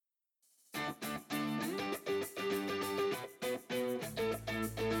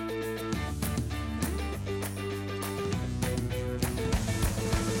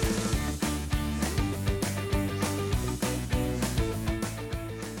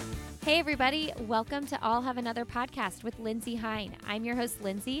Hey, everybody. Welcome to All Have Another podcast with Lindsay Hein. I'm your host,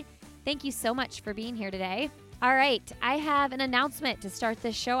 Lindsay. Thank you so much for being here today. All right, I have an announcement to start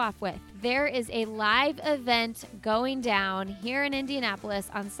this show off with. There is a live event going down here in Indianapolis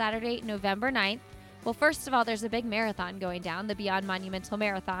on Saturday, November 9th. Well, first of all, there's a big marathon going down, the Beyond Monumental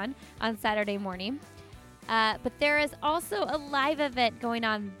Marathon, on Saturday morning. But there is also a live event going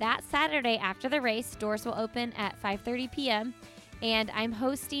on that Saturday after the race. Doors will open at 5:30 p.m. And I'm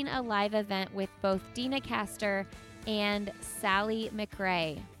hosting a live event with both Deena Kastor and Sally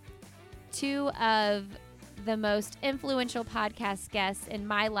McRae, two of the most influential podcast guests in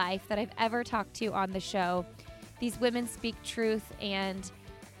my life that I've ever talked to on the show. These women speak truth, and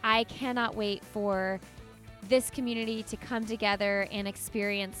I cannot wait for this community to come together and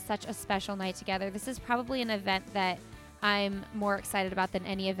experience such a special night together. This is probably an event that I'm more excited about than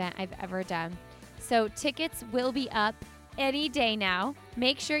any event I've ever done. So tickets will be up any day now.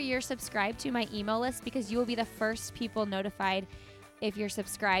 Make sure you're subscribed to my email list because you will be the first people notified if you're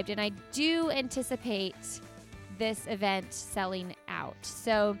subscribed. And I do anticipate this event selling out.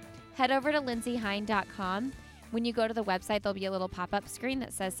 So head over to lindsayhein.com. When you go to the website, there'll be a little pop-up screen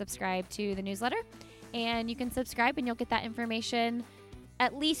that says subscribe to the newsletter. And you can subscribe and you'll get that information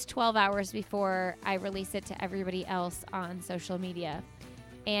at least 12 hours before I release it to everybody else on social media.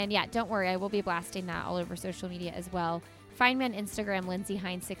 And yeah, don't worry, I will be blasting that all over social media as well. Find me on Instagram,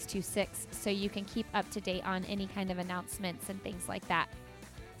 LindsayHein626, so you can keep up to date on any kind of announcements and things like that.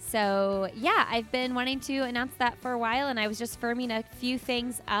 So yeah, I've been wanting to announce that for a while, and I was just firming a few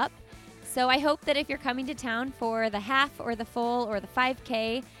things up. So I hope that if you're coming to town for the half or the full or the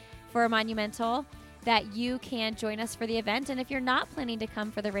 5K for a Monumental, that you can join us for the event. And if you're not planning to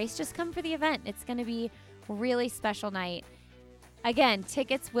come for the race, just come for the event. It's going to be a really special night. Again,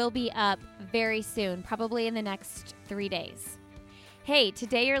 tickets will be up very soon, probably in the next 3 days. Hey,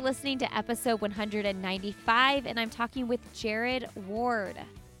 today you're listening to episode 195, and I'm talking with Jared Ward.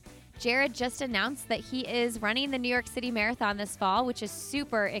 Jared just announced that he is running the New York City Marathon this fall, which is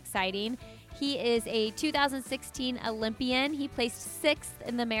super exciting. He is a 2016 Olympian. He placed 6th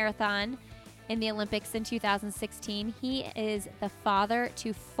in the marathon in the Olympics in 2016. He is the father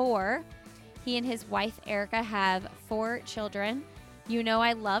to 4. He and his wife, Erica, have 4 children. You know,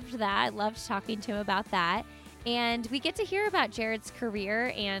 I loved that. I loved talking to him about that. And we get to hear about Jared's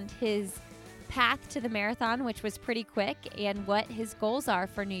career and his path to the marathon, which was pretty quick, and what his goals are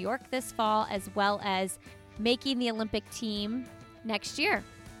for New York this fall, as well as making the Olympic team next year.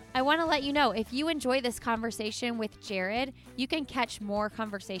 I want to let you know, if you enjoy this conversation with Jared, you can catch more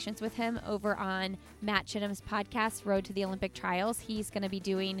conversations with him over on Matt Chittum's podcast, Road to the Olympic Trials. He's going to be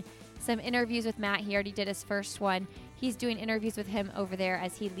doing some interviews with Matt. He already did his first one. He's doing interviews with him over there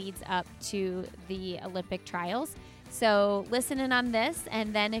as he leads up to the Olympic trials. So listen in on this,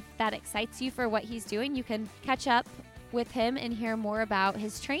 and then if that excites you for what he's doing, you can catch up with him and hear more about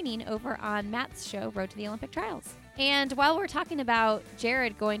his training over on Matt's show, Road to the Olympic Trials. And while we're talking about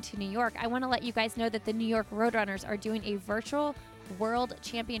Jared going to New York, I want to let you guys know that the New York Roadrunners are doing a virtual World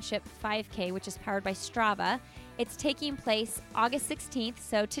Championship 5K, which is powered by Strava. It's taking place August 16th,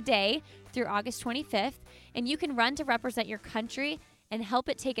 so today, through August 25th, and you can run to represent your country and help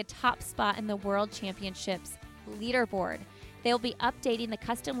it take a top spot in the World Championships leaderboard. They'll be updating the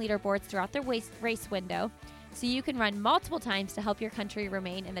custom leaderboards throughout the race window, so you can run multiple times to help your country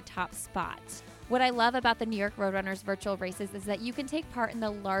remain in the top spot. What I love about the New York Roadrunners virtual races is that you can take part in the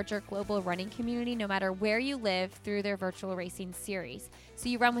larger global running community no matter where you live through their virtual racing series. So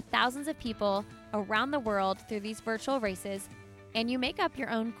you run with thousands of people around the world through these virtual races, and you make up your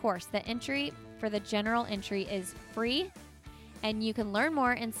own course. The entry for the general entry is free, and you can learn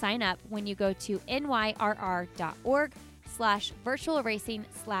more and sign up when you go to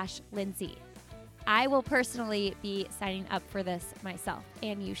nyrr.org/virtualracing/Lindsay. I will personally be signing up for this myself,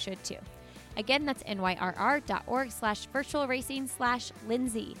 and you should too. Again, that's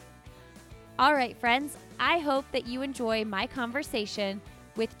nyrr.org/virtualracing/Lindsay. All right, friends, I hope that you enjoy my conversation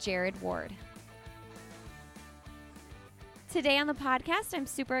with Jared Ward. Today on the podcast, I'm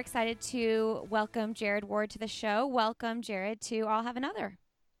super excited to welcome Jared Ward to the show. Welcome, Jared, to All Have Another.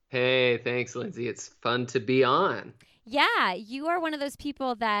 Hey, thanks, Lindsay. It's fun to be on. Yeah, you are one of those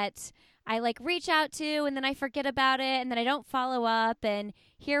people that I reach out to and then I forget about it and then I don't follow up. And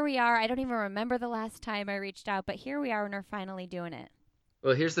here we are. I don't even remember the last time I reached out, but here we are and we're finally doing it.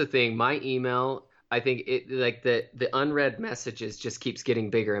 Well, here's the thing. My email, I think the unread messages just keeps getting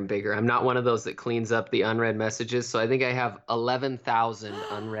bigger and bigger. I'm not one of those that cleans up the unread messages. So I think I have 11,000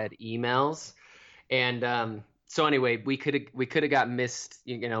 unread emails. And So anyway, we could have got missed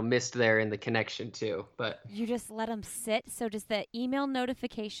there in the connection too. But You just let them sit. So does the email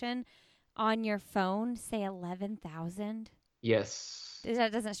notification on your phone say 11,000? yes.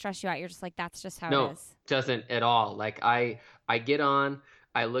 That doesn't stress you out. You're just like, that's just how it No, is. doesn't at all. Like I get on,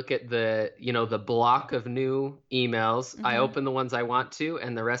 I look at the block of new emails. I Mm-hmm. open the ones I want to,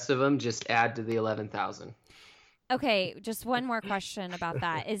 and the rest of them just add to the 11,000. Okay, just one more question about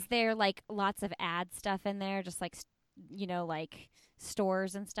that. Is there like lots of ad stuff in there, just like, like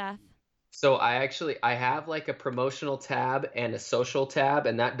stores and stuff? So I have like a promotional tab and a social tab,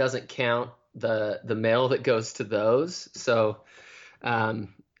 and that doesn't count the mail that goes to those. So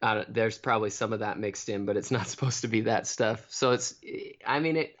there's probably some of that mixed in, but it's not supposed to be that stuff. So I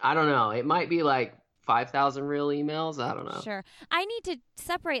mean, I don't know. It might be like 5,000 real emails. I don't know. Sure. I need to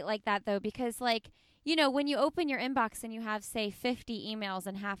separate like that though, because when you open your inbox and you have, say, 50 emails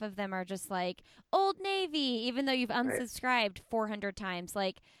and half of them are just like Old Navy, even though you've Right. unsubscribed 400 times,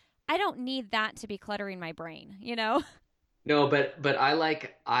 like, I don't need that to be cluttering my brain? No, but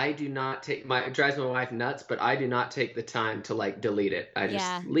I do not take it drives my wife nuts, but I do not take the time to like delete it. I just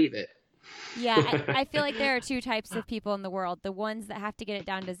Yeah. leave it. Yeah. I feel like there are two types of people in the world, the ones that have to get it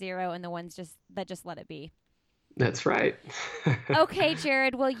down to zero and the ones that just let it be. That's right. Okay,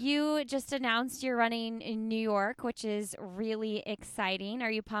 Jared. Well, you just announced you're running in New York, which is really exciting.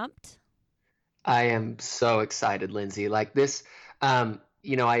 Are you pumped? I am so excited, Lindsay. Like this, I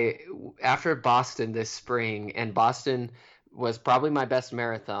after Boston this spring, and Boston was probably my best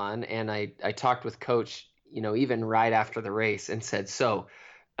marathon, and I talked with Coach, even right after the race, and said, so,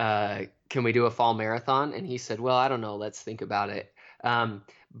 can we do a fall marathon? And he said, well, I don't know, let's think about it.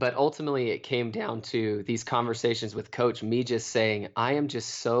 But ultimately, it came down to these conversations with Coach, me just saying, I am just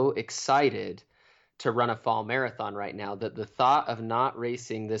so excited to run a fall marathon right now that the thought of not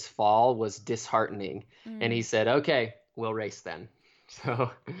racing this fall was disheartening. And he Mm. said, okay, we'll race then.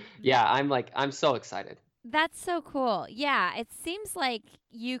 So yeah, I'm so excited. That's so cool. Yeah, it seems like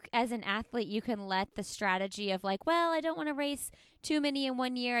you, as an athlete, you can let the strategy of like, well, I don't want to race too many in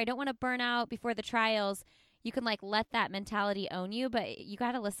one year. I don't want to burn out before the trials. You can like let that mentality own you, but you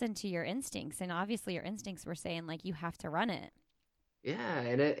got to listen to your instincts. And obviously, your instincts were saying like you have to run it. Yeah,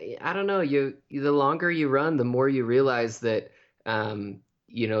 and I don't know, the longer you run, the more you realize that kind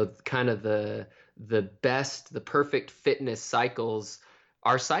of the perfect fitness cycles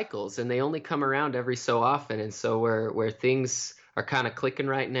are cycles, and they only come around every so often. And so where things are kind of clicking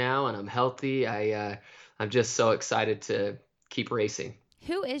right now, and I'm healthy, I'm just so excited to keep racing.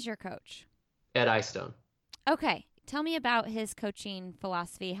 Who is your coach? Ed Eyestone. Okay, tell me about his coaching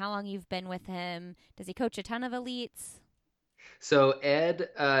philosophy. How long you've been with him? Does he coach a ton of elites? So Ed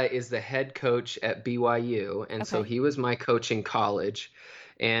is the head coach at BYU, and so Okay. he was my coach in college,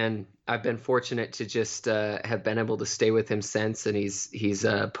 and I've been fortunate to just have been able to stay with him since, and he's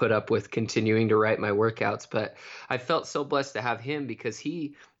put up with continuing to write my workouts. But I felt so blessed to have him because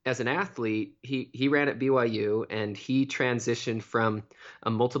as an athlete, he ran at BYU, and he transitioned from a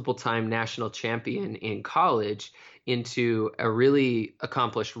multiple time national champion in college into a really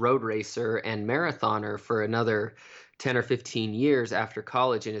accomplished road racer and marathoner for another 10 or 15 years after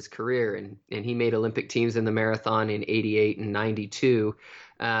college in his career, and he made Olympic teams in the marathon in 88 and 92.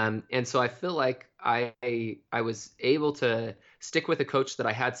 And so I feel like I was able to stick with a coach that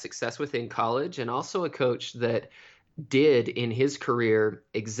I had success with in college, and also a coach that did in his career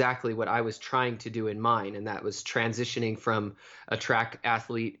exactly what I was trying to do in mine, and that was transitioning from a track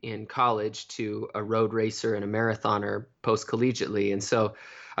athlete in college to a road racer and a marathoner post collegiately. And so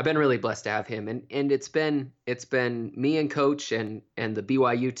I've been really blessed to have him, and it's been me and coach and the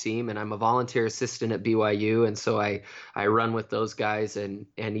BYU team, and I'm a volunteer assistant at BYU, and so I run with those guys and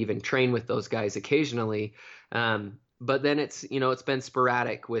even train with those guys occasionally. But then it's been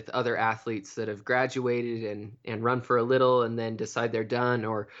sporadic with other athletes that have graduated and run for a little and then decide they're done,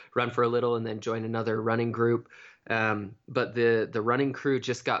 or run for a little and then join another running group. But the running crew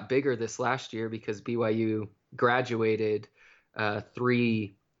just got bigger this last year because BYU graduated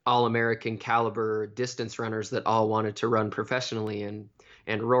three All-American caliber distance runners that all wanted to run professionally,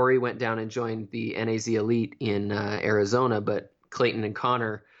 and Rory went down and joined the NAZ Elite in Arizona, but Clayton and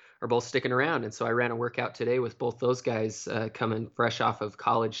Connor are both sticking around. And so I ran a workout today with both those guys coming fresh off of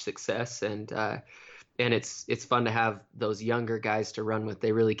college success, and it's fun to have those younger guys to run with.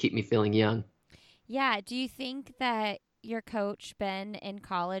 They really keep me feeling young. Yeah. Do you think that your coach, Ben, in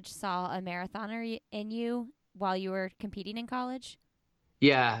college saw a marathoner in you while you were competing in college?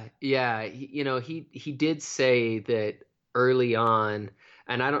 Yeah, yeah. He did say that early on,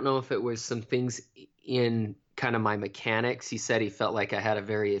 and I don't know if it was some things in kind of my mechanics. He said he felt like I had a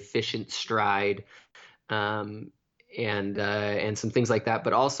very efficient stride, um, and some things like that.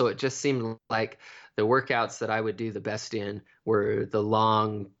 But also, it just seemed like the workouts that I would do the best in were the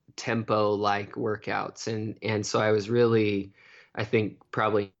long tempo like workouts, and so I was really, I think,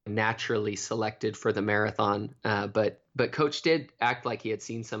 probably naturally selected for the marathon. But coach did act like he had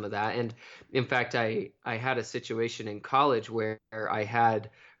seen some of that, and in fact, I had a situation in college where I had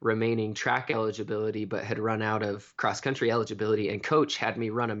remaining track eligibility, but had run out of cross country eligibility, and coach had me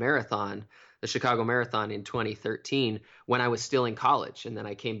run a marathon, the Chicago Marathon in 2013 when I was still in college. And then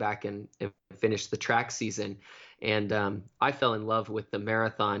I came back and finished the track season. And I fell in love with the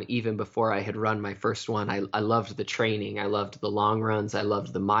marathon even before I had run my first one. I loved the training. I loved the long runs. I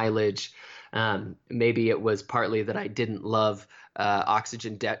loved the mileage. Maybe it was partly that I didn't love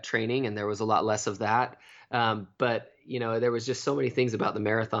oxygen debt training, and there was a lot less of that. But, there was just so many things about the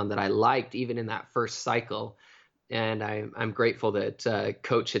marathon that I liked, even in that first cycle. And I'm grateful that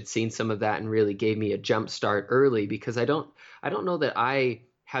coach had seen some of that and really gave me a jump start early, because I don't know that I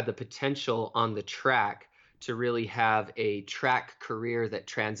had the potential on the track to really have a track career that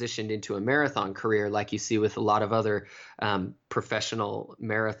transitioned into a marathon career like you see with a lot of other professional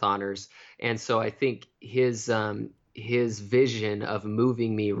marathoners. And so I think his vision of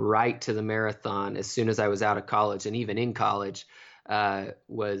moving me right to the marathon as soon as I was out of college, and even in college,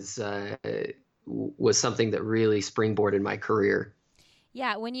 was something that really springboarded my career.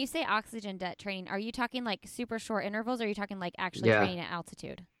 Yeah, when you say oxygen debt training, are you talking like super short intervals, or are you talking like actually Yeah. training at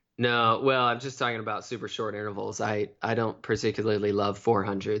altitude? No, well, I'm just talking about super short intervals. I don't particularly love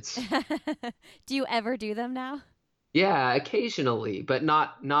 400s. Do you ever do them now? Yeah, occasionally, but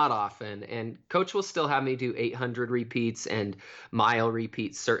not often. And coach will still have me do 800 repeats and mile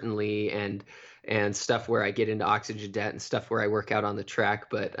repeats certainly, and stuff where I get into oxygen debt and stuff where I work out on the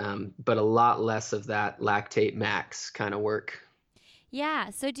track, but a lot less of that lactate max kind of work. Yeah.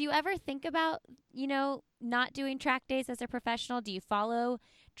 So do you ever think about, not doing track days as a professional? Do you follow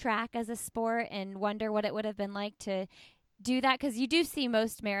track as a sport and wonder what it would have been like to do that? Because you do see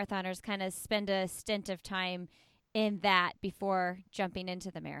most marathoners kind of spend a stint of time in that before jumping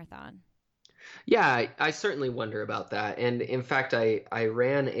into the marathon. Yeah, I certainly wonder about that. And in fact, I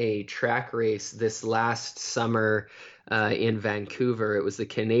ran a track race this last summer in Vancouver. It was the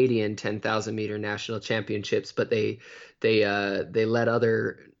Canadian 10,000 meter national championships, but they let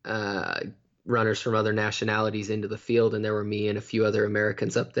other runners from other nationalities into the field, and there were me and a few other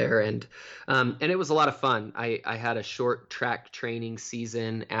Americans up there, and it was a lot of fun. I had a short track training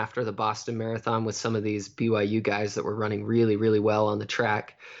season after the Boston Marathon with some of these BYU guys that were running really, really well on the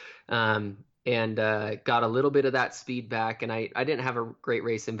track. And got a little bit of that speed back. And I didn't have a great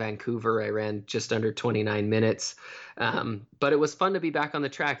race in Vancouver. I ran just under 29 minutes. But it was fun to be back on the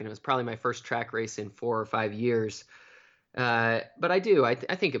track, and it was probably my first track race in 4 or 5 years. But I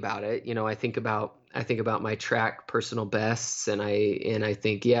think about it. I think about my track personal bests, and I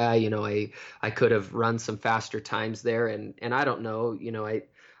think, yeah, I could have run some faster times there, and I don't know,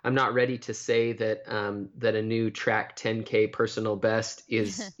 I'm not ready to say that that a new track 10K personal best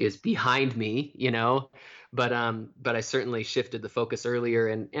is behind me, but I certainly shifted the focus earlier,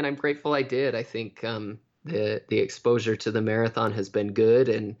 and I'm grateful I did. I think the exposure to the marathon has been good,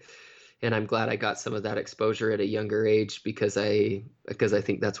 and I'm glad I got some of that exposure at a younger age, because I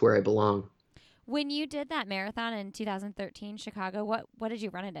think that's where I belong. When you did that marathon in 2013 Chicago, what did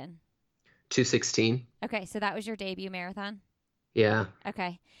you run it in? 216. Okay, so that was your debut marathon. Yeah.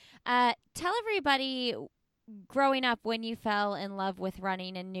 Okay. Tell everybody growing up when you fell in love with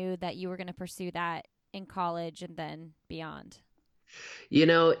running and knew that you were going to pursue that in college and then beyond. You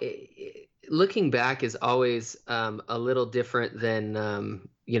know, looking back is always a little different than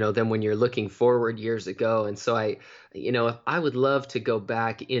than when you're looking forward years ago. And so if I would love to go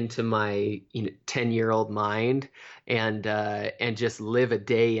back into my 10-year-old mind and just live a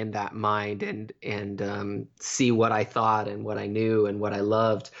day in that mind and see what I thought and what I knew and what I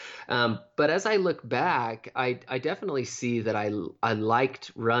loved. But as I look back, I definitely see that I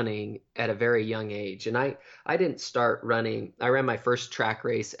liked running at a very young age, and I didn't start running. I ran my first track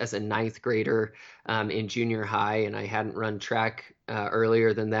race as a ninth grader in junior high, and I hadn't run track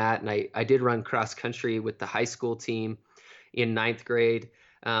earlier than that. And I did run cross country with the high school team in ninth grade,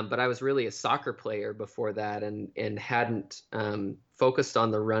 but I was really a soccer player before that, and hadn't focused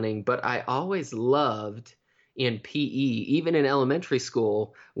on the running. But I always loved in PE, even in elementary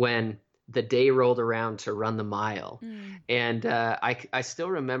school, when the day rolled around to run the mile. And I still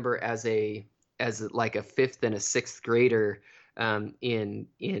remember as like a fifth and a sixth grader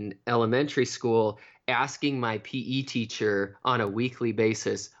in elementary school, asking my PE teacher on a weekly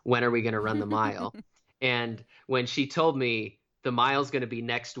basis, when are we going to run the mile? And when she told me the mile's going to be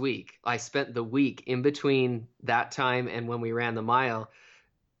next week. I spent the week in between that time and when we ran the mile,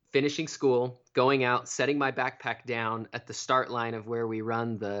 finishing school, going out, setting my backpack down at the start line of where we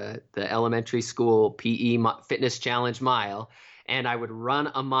run the elementary school PE fitness challenge mile. And I would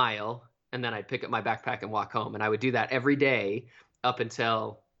run a mile, and then I'd pick up my backpack and walk home. And I would do that every day up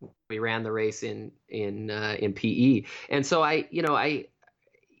until we ran the race in PE. And so I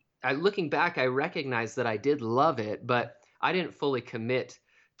looking back, I recognized that I did love it, but I didn't fully commit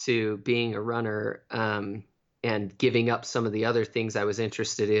to being a runner, and giving up some of the other things I was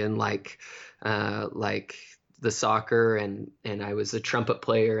interested in, like the soccer, and I was a trumpet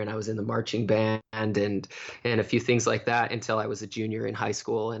player, and I was in the marching band, and a few things like that, until I was a junior in high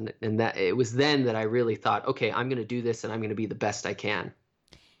school, and that it was then that I really thought, okay, I'm going to do this, and I'm going to be the best I can.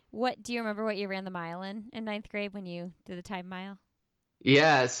 What do you remember what you ran the mile in ninth grade when you did the time mile?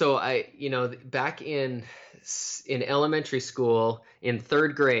 Yeah, so back in elementary school in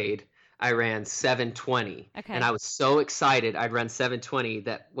third grade, I ran 7:20, Okay. and I was so excited I'd run 7:20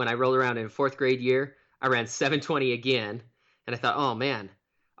 that when I rolled around in fourth grade year, I ran 7:20 again, and I thought, oh man,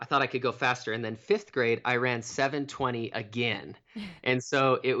 I thought I could go faster. And then fifth grade, I ran 7:20 again, and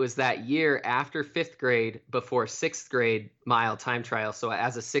so it was that year after fifth grade before sixth grade mile time trial. So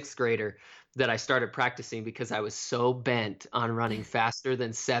as a sixth grader, that I started practicing, because I was so bent on running faster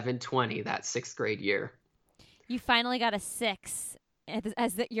than 7:20 that sixth grade year. You finally got a 6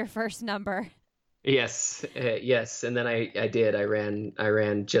 as your first number. Yes, yes, and then I did. I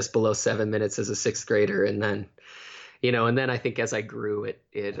ran just below 7 minutes as a sixth grader, and then, and then I think as I grew,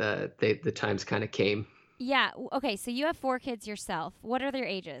 the times kind of came. Yeah. Okay. So you have 4 kids yourself. What are their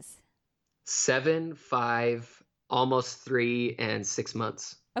ages? 7, 5, almost 3, and 6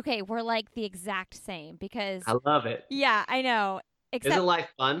 months. Okay, we're like the exact same, because I love it. Yeah, I know. Isn't life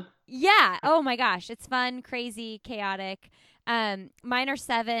fun? Yeah. Oh my gosh, it's fun, crazy, chaotic. Mine are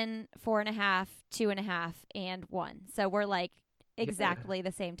 7, 4.5, 2.5, and 1. So we're like exactly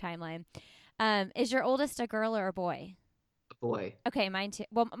the same timeline. Is your oldest a girl or a boy? A boy. Okay, mine too.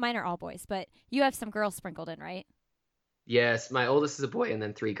 Well, mine are all boys, but you have some girls sprinkled in, right? Yes, my oldest is a boy, and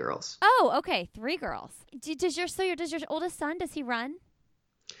then 3 girls. Oh, okay, 3 girls. Does your oldest son, does he run?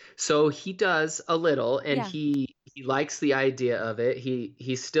 So he does a little, and Yeah. he likes the idea of it.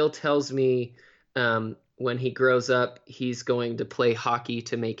 He still tells me when he grows up, he's going to play hockey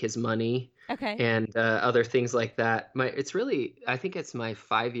to make his money. Okay. And other things like that. I think it's my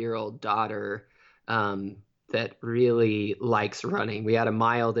 5-year-old daughter that really likes running. We had a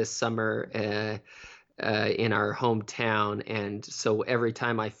mile this summer in our hometown, and so every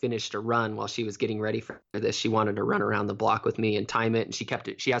time I finished a run while she was getting ready for this, she wanted to run around the block with me and time it, and she kept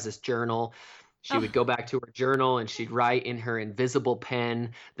it. She has this journal. She would go back to her journal, and she'd write in her invisible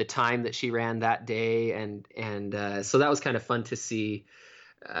pen the time that she ran that day, and so that was kind of fun to see.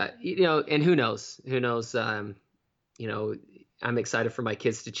 And who knows, I'm excited for my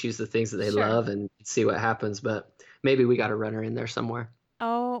kids to choose the things that they love and see what happens, but maybe we got a runner in there somewhere.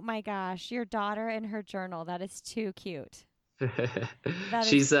 Oh my gosh, your daughter and her journal. That is too cute.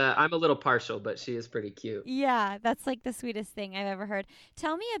 I'm a little partial, but she is pretty cute. Yeah, that's like the sweetest thing I've ever heard.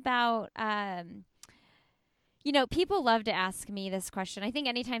 Tell me about, people love to ask me this question. I think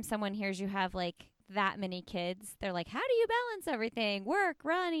anytime someone hears you have like that many kids, they're like, how do you balance everything? Work,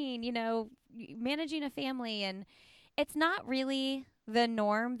 running, managing a family. And it's not really the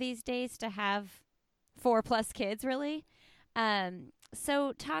norm these days to have 4+ kids, really.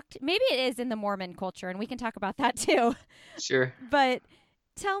 So maybe it is in the Mormon culture, and we can talk about that too. Sure. But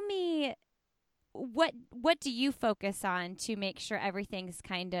tell me, what do you focus on to make sure everything's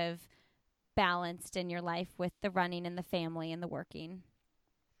kind of balanced in your life with the running and the family and the working?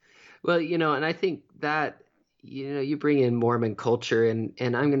 Well, and I think that, you bring in Mormon culture, and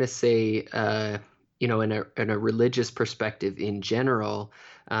I'm going to say, in a religious perspective in general,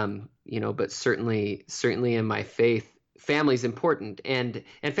 but certainly in my faith, family's important, and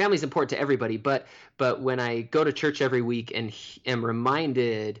family's important to everybody. But when I go to church every week and am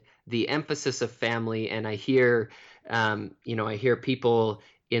reminded the emphasis of family, and I hear people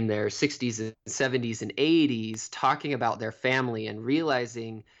in their 60s and 70s and 80s talking about their family and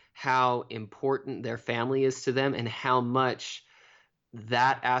realizing how important their family is to them and how much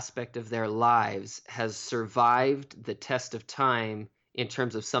that aspect of their lives has survived the test of time in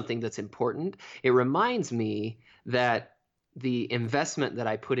terms of something that's important. It reminds me that the investment that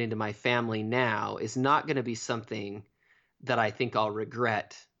I put into my family now is not going to be something that I think I'll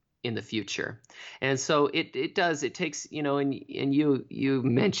regret in the future. And so it does, it takes, and you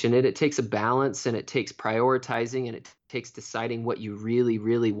mentioned it, it takes a balance, and it takes prioritizing, and it takes deciding what you really,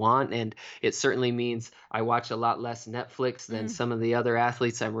 really want. And it certainly means I watch a lot less Netflix than some of the other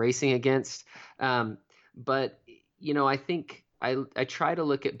athletes I'm racing against. But I think I try to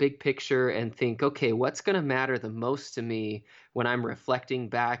look at big picture and think, okay, what's going to matter the most to me when I'm reflecting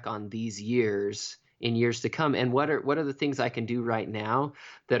back on these years in years to come, and what are the things I can do right now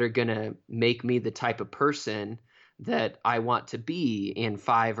that are going to make me the type of person that I want to be in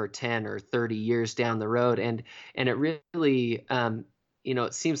 5 or 10 or 30 years down the road. And it really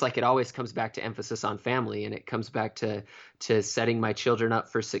it seems like it always comes back to emphasis on family, and it comes back to setting my children up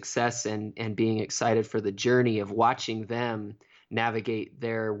for success, and being excited for the journey of watching them navigate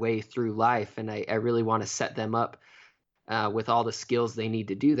their way through life. And I really want to set them up with all the skills they need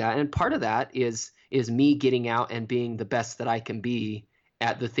to do that. And part of that is me getting out and being the best that I can be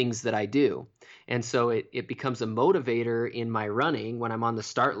at the things that I do. And so it becomes a motivator in my running when I'm on the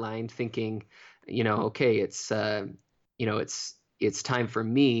start line, thinking, okay, it's time for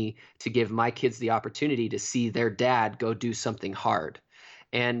me to give my kids the opportunity to see their dad go do something hard.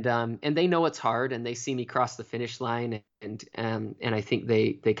 And they know it's hard, and they see me cross the finish line, and I think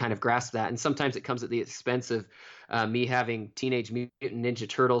they kind of grasp that. And sometimes it comes at the expense of me having Teenage Mutant Ninja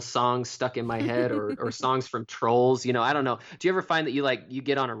Turtles songs stuck in my head, or songs from Trolls. I don't know. Do you ever find that you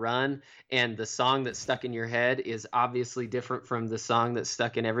get on a run and the song that's stuck in your head is obviously different from the song that's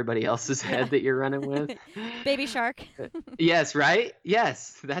stuck in everybody else's head that you're running with? Baby Shark. Yes, right?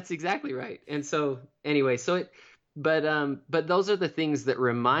 Yes, that's exactly right. And so anyway, but those are the things that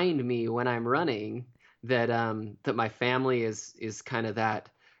remind me when I'm running that my family is kind of that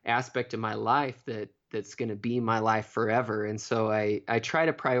aspect of my life that's going to be my life forever. And so I try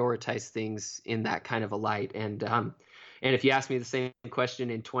to prioritize things in that kind of a light. And if you ask me the same question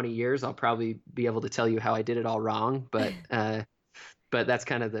in 20 years, I'll probably be able to tell you how I did it all wrong. But that's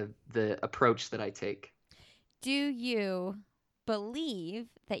kind of the approach that I take. Do you believe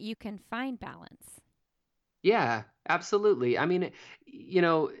that you can find balance? Yeah, absolutely. I mean,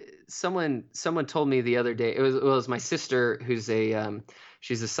 someone told me the other day, it was my sister, who's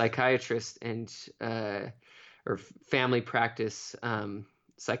she's a psychiatrist, and or family practice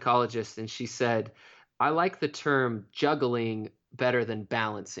psychologist, and she said, I like the term juggling better than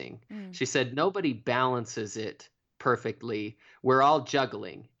balancing. She said nobody balances it perfectly. We're all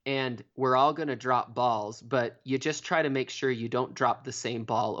juggling, and we're all going to drop balls, but you just try to make sure you don't drop the same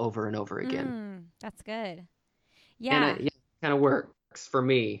ball over and over again. That's good. Yeah. And it kind of works for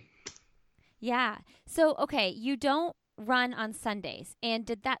me. Yeah. So, okay, you don't run on Sundays. And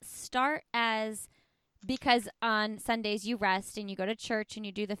did that start as because on Sundays you rest and you go to church and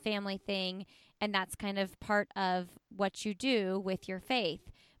you do the family thing, and that's kind of part of what you do with your faith?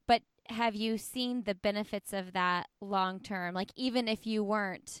 But have you seen the benefits of that long term? Like, even if you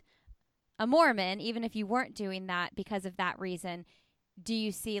weren't a Mormon, even if you weren't doing that because of that reason, do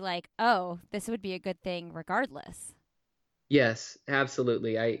you see like, oh, this would be a good thing regardless? Yes,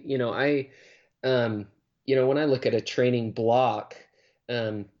 absolutely. When I look at a training block,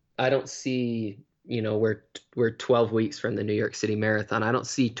 I don't see, we're 12 weeks from the New York City Marathon. I don't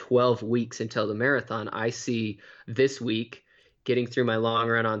see 12 weeks until the marathon. I see this week getting through my long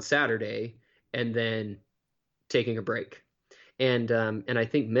run on Saturday and then taking a break. And I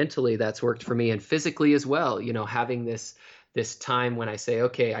think mentally that's worked for me, and physically as well, having this time when I say,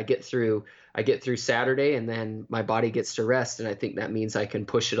 okay, I get through Saturday, and then my body gets to rest. And I think that means I can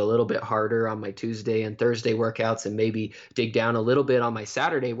push it a little bit harder on my Tuesday and Thursday workouts, and maybe dig down a little bit on my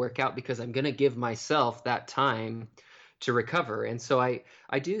Saturday workout, because I'm going to give myself that time to recover. And so I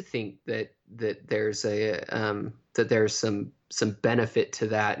do think that there's that there's some benefit to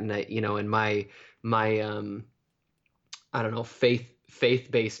that. And in my I don't know,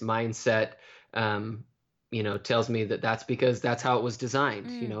 faith-based mindset, tells me that that's because that's how it was designed.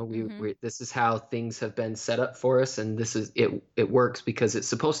 This is how things have been set up for us, and this is it works because it's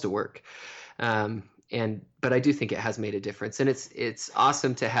supposed to work. But I do think it has made a difference, and it's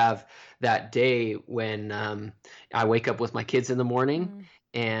awesome to have that day when I wake up with my kids in the morning,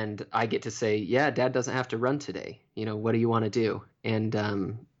 and I get to say, yeah, Dad doesn't have to run today. What do you want to do? And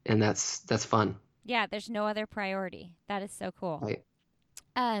that's fun. Yeah, there's no other priority. That is so cool.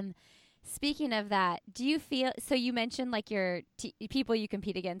 Right. Speaking of that, do you feel, so you mentioned like your people you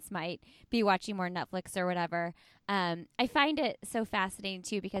compete against might be watching more Netflix or whatever. I find it so fascinating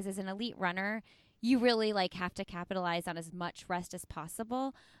too, because as an elite runner, you really like have to capitalize on as much rest as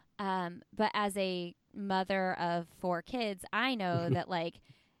possible. But as a mother of 4 kids, I know that like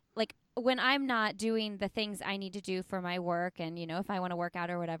when I'm not doing the things I need to do for my work, and if I want to work out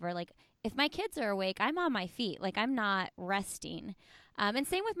or whatever, like if my kids are awake, I'm on my feet. Like I'm not resting. And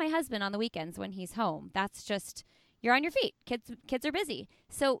same with my husband on the weekends when he's home. That's just you're on your feet. Kids are busy.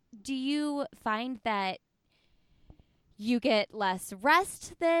 So do you find that you get less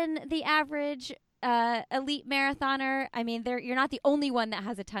rest than the average elite marathoner? I mean, you're not the only one that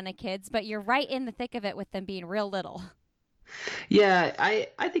has a ton of kids, but you're right in the thick of it with them being real little. Yeah,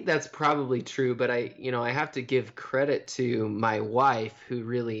 I think that's probably true, but I have to give credit to my wife who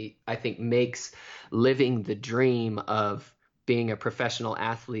really, I think, makes living the dream of being a professional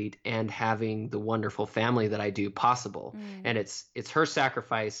athlete and having the wonderful family that I do possible. Mm. And it's her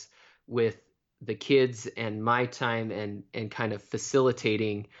sacrifice with the kids and my time and kind of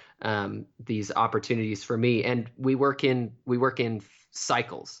facilitating these opportunities for me. And we work in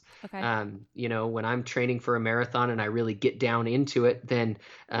cycles. Okay. When I'm training for a marathon and I really get down into it,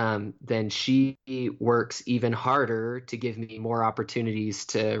 then she works even harder to give me more opportunities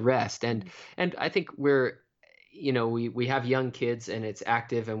to rest. And I think we have young kids and it's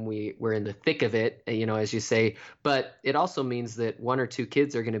active and we're in the thick of it, as you say, but it also means that one or two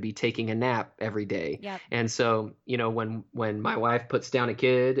kids are going to be taking a nap every day. Yep. And so, when my wife puts down a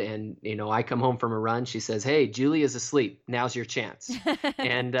kid and, I come home from a run, she says, "Hey, Julie is asleep. Now's your chance."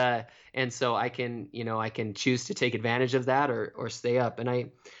 And, and so I can choose to take advantage of that or stay up. And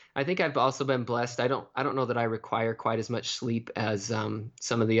I think I've also been blessed. I don't know that I require quite as much sleep as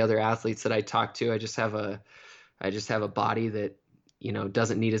some of the other athletes that I talk to. I just have a body that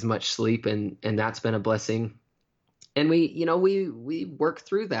doesn't need as much sleep, and that's been a blessing. And we work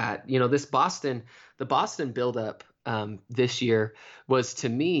through that. The Boston buildup this year was, to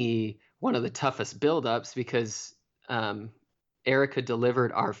me, one of the toughest buildups because Erica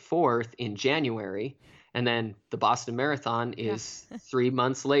delivered our fourth in January, and then the Boston Marathon is 3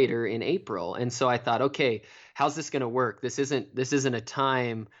 months later in April. And so I thought, okay, how's this going to work? This isn't a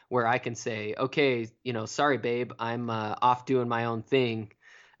time where I can say, okay, sorry, babe, I'm off doing my own thing.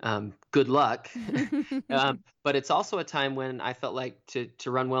 Good luck. But it's also a time when I felt like to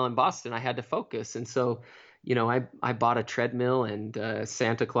run well in Boston, I had to focus. And so, I bought a treadmill, and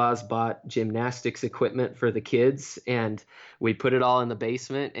Santa Claus bought gymnastics equipment for the kids, and we put it all in the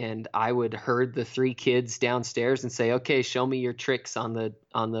basement, and I would herd the three kids downstairs and say, okay, show me your tricks on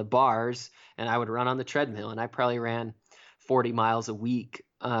the bars. And I would run on the treadmill, and I probably ran 40 miles a week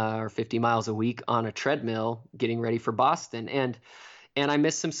or 50 miles a week on a treadmill getting ready for Boston. And I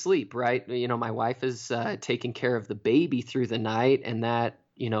missed some sleep, right? My wife is taking care of the baby through the night, and that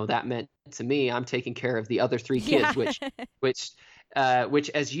meant to me, I'm taking care of the other three kids, Yeah. which,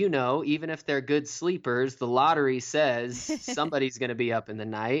 as you know, even if they're good sleepers, the lottery says somebody's going to be up in the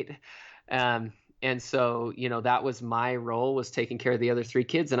night. And so, that was my role, was taking care of the other three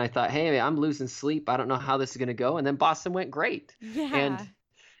kids. And I thought, hey, I'm losing sleep. I don't know how this is going to go. And then Boston went great. Yeah.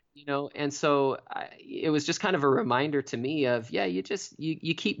 And so it was just kind of a reminder to me of, yeah, you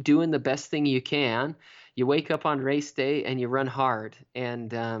keep doing the best thing you can. You wake up on race day and you run hard,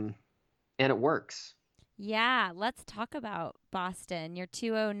 and it works. Yeah. Let's talk about Boston. Your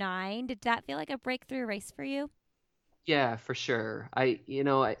 2:09. Did that feel like a breakthrough race for you? Yeah, for sure.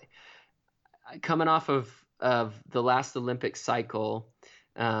 Coming off of the last Olympic cycle,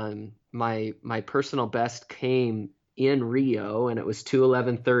 my personal best came in Rio, and it was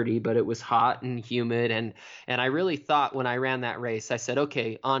 2:11:30, but it was hot and humid, and I really thought when I ran that race, I said,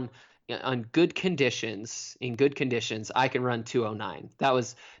 okay, in good conditions, I can run 2:09. That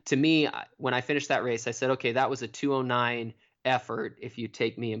was, to me, when I finished that race, I said, okay, that was a 2:09 effort if you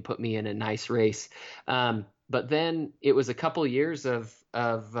take me and put me in a nice race. But then it was a couple years of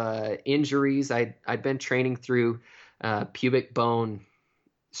injuries. I'd been training through pubic bone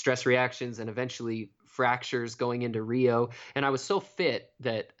stress reactions and eventually fractures going into Rio, and I was so fit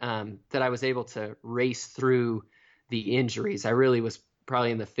that I was able to race through the injuries. I really was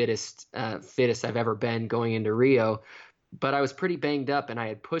probably in the fittest I've ever been going into Rio, but I was pretty banged up, and I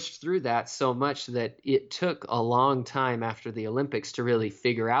had pushed through that so much that it took a long time after the Olympics to really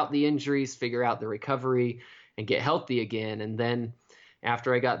figure out the injuries, figure out the recovery, and get healthy again. And then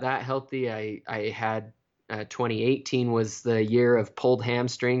after I got that healthy, I had 2018 was the year of pulled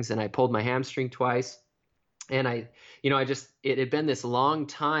hamstrings, and I pulled my hamstring twice. And it had been this long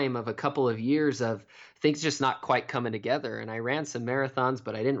time of a couple of years of things just not quite coming together. And I ran some marathons,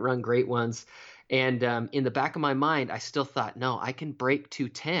 but I didn't run great ones. And in the back of my mind, I still thought, no, I can break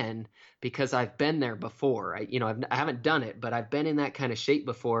 2:10 because I've been there before. I haven't done it, but I've been in that kind of shape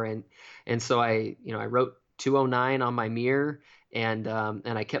before. And so I wrote 2:09 on my mirror, and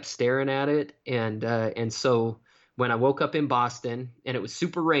I kept staring at it. And so when I woke up in Boston and it was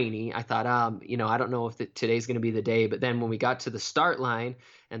super rainy, I thought, I don't know if today's going to be the day. But then when we got to the start line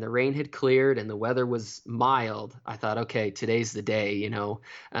and the rain had cleared and the weather was mild, I thought, okay, today's the day.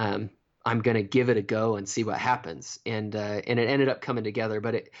 I'm going to give it a go and see what happens. And it ended up coming together.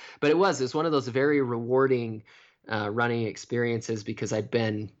 It's one of those very rewarding running experiences because I'd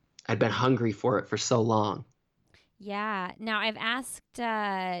been hungry for it for so long. Yeah. Now, I've asked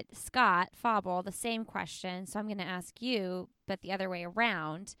Scott Fauble the same question, so I'm going to ask you, but the other way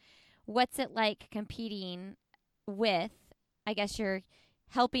around. What's it like competing with, I guess you're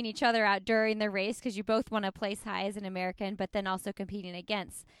helping each other out during the race because you both want to place high as an American, but then also competing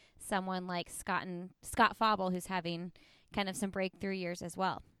against someone like Scott Fauble, who's having kind of some breakthrough years as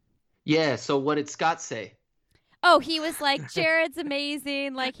well? Yeah. So what did Scott say? Oh, he was like, Jared's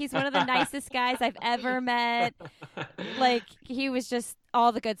amazing. Like, he's one of the nicest guys I've ever met. Like, he was just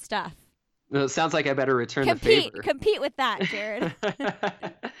all the good stuff. Well, it sounds like I better return the favor. Compete with that, Jared.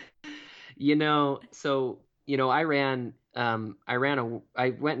 I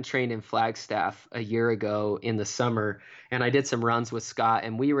went and trained in Flagstaff a year ago in the summer, and I did some runs with Scott,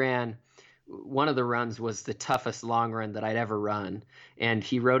 and one of the runs was the toughest long run that I'd ever run. And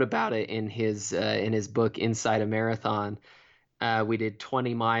he wrote about it in his book, Inside a Marathon. We did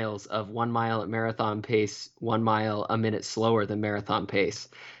 20 miles of 1 mile at marathon pace, 1 mile a minute slower than marathon pace.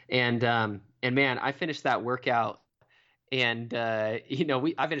 And man, I finished that workout and, I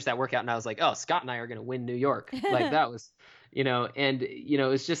finished that workout and I was like, oh, Scott and I are going to win New York. Like that was,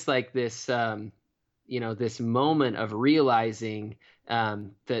 it's just like this, this moment of realizing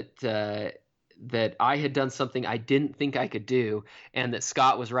that I had done something I didn't think I could do, and that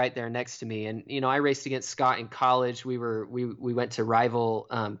Scott was right there next to me. And I raced against Scott in college. We went to rival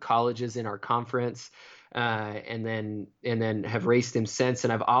colleges in our conference, and then have raced him since.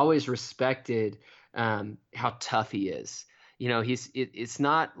 And I've always respected how tough he is. It's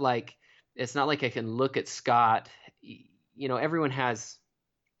not like I can look at Scott. Everyone has.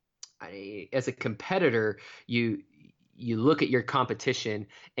 As a competitor, you look at your competition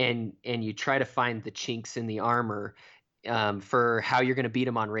and you try to find the chinks in the armor for how you're going to beat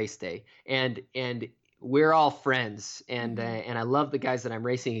them on race day. And we're all friends, and I love the guys that I'm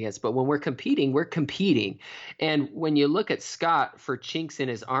racing against. But when we're competing. And when you look at Scott for chinks in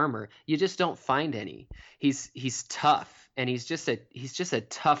his armor, you just don't find any. He's tough, and he's just a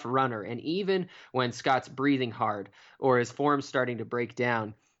tough runner. And even when Scott's breathing hard or his form's starting to break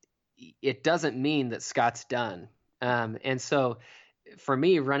down, it doesn't mean that Scott's done. And so for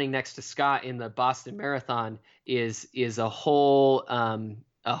me, running next to Scott in the Boston Marathon is a whole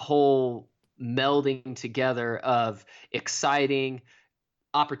melding together of exciting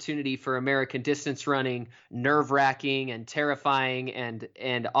opportunity for American distance running, nerve-wracking and terrifying,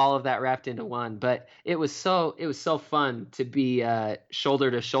 and all of that wrapped into one. But it was so fun to be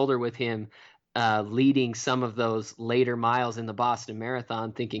shoulder to shoulder with him, leading some of those later miles in the Boston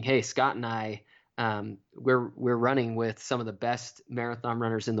Marathon, thinking, hey, Scott and I, we're running with some of the best marathon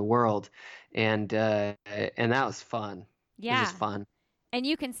runners in the world, and that was fun. Yeah, it was just fun. And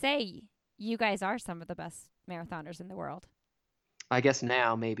you can say you guys are some of the best marathoners in the world. I guess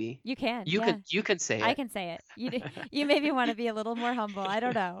now maybe you can. You can say it. I can say it. You maybe want to be a little more humble. I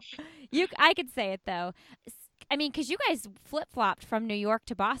don't know. I could say it though. I mean, because you guys flip-flopped from New York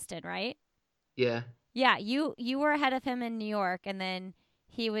to Boston, right? Yeah. Yeah. You were ahead of him in New York, and then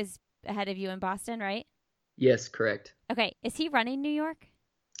he was ahead of you in Boston, right? Yes, correct. Okay. Is he running New York?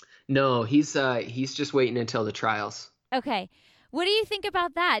 No, he's just waiting until the trials. Okay. What do you think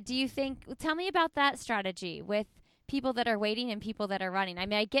about that? Tell me about that strategy with people that are waiting and people that are running. I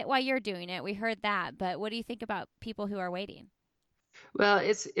mean, I get why you're doing it. We heard that, but what do you think about people who are waiting? Well,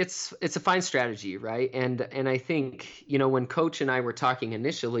 it's a fine strategy, right? And I think, when Coach and I were talking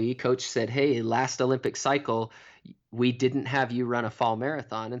initially, Coach said, hey, last Olympic cycle, we didn't have you run a fall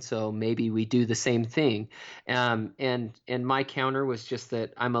marathon, and so maybe we do the same thing. And my counter was just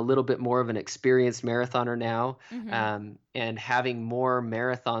that I'm a little bit more of an experienced marathoner now, and having more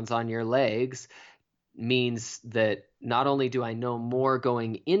marathons on your legs means that not only do I know more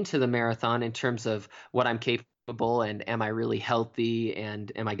going into the marathon in terms of what I'm capable and am I really healthy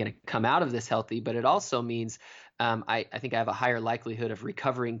and am I going to come out of this healthy, but it also means I think I have a higher likelihood of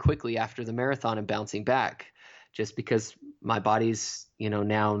recovering quickly after the marathon and bouncing back, just because my body's,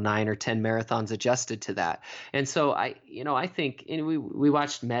 now 9 or 10 marathons adjusted to that. And so I think, we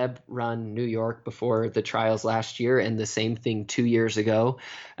watched Meb run New York before the trials last year, and the same thing 2 years ago.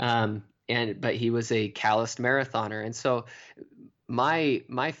 But he was a calloused marathoner. And so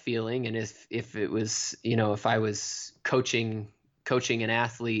my feeling, and if it was, if I was coaching an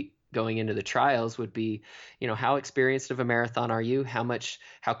athlete going into the trials would be, how experienced of a marathon are you?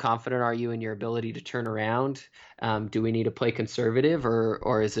 How confident are you in your ability to turn around? Do we need to play conservative,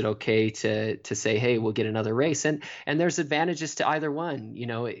 or is it okay to say, hey, we'll get another race? And there's advantages to either one.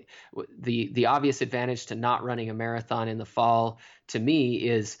 The obvious advantage to not running a marathon in the fall to me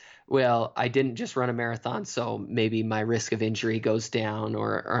is, well, I didn't just run a marathon, so maybe my risk of injury goes down,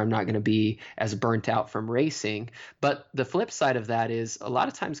 or I'm not going to be as burnt out from racing. But the flip side of that is, a lot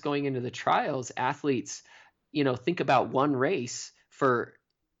of times going into the trials, athletes, think about one race for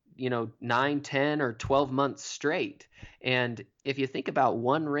 9, 10, or 12 months straight. And if you think about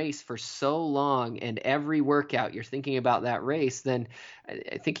one race for so long, and every workout you're thinking about that race, then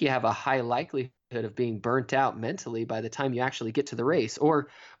I think you have a high likelihood of being burnt out mentally by the time you actually get to the race, or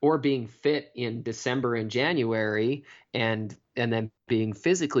being fit in December and January, and then being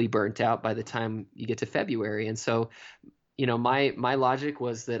physically burnt out by the time you get to February. And so, my logic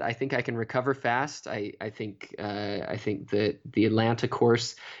was that I think I can recover fast. I think that the Atlanta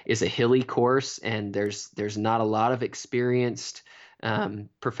course is a hilly course, and there's not a lot of experienced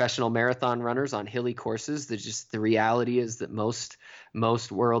professional marathon runners on hilly courses. The reality is that most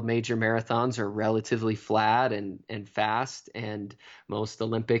world major marathons are relatively flat and fast, and most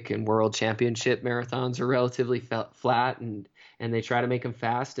Olympic and world championship marathons are relatively flat, and they try to make them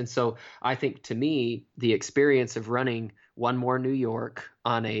fast. And so I think, to me, the experience of running one more New York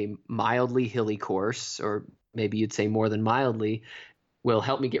on a mildly hilly course, or maybe you'd say more than mildly, will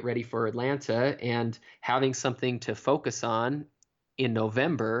help me get ready for Atlanta. And having something to focus on in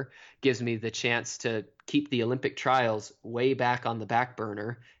November gives me the chance to keep the Olympic trials way back on the back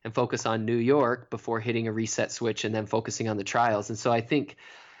burner and focus on New York before hitting a reset switch and then focusing on the trials. And so I think,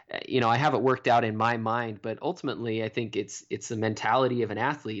 I have it worked out in my mind, but ultimately I think it's the mentality of an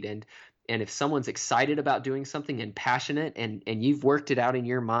athlete. And if someone's excited about doing something and passionate, and you've worked it out in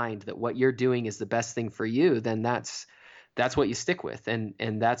your mind that what you're doing is the best thing for you, then that's what you stick with.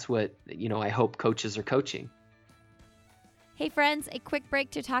 And that's what, I hope coaches are coaching. Hey friends, a quick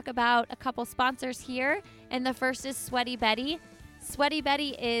break to talk about a couple sponsors here. And the first is Sweaty Betty. Sweaty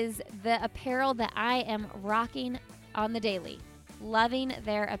Betty is the apparel that I am rocking on the daily. Loving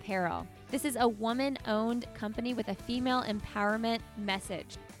their apparel. This is a woman-owned company with a female empowerment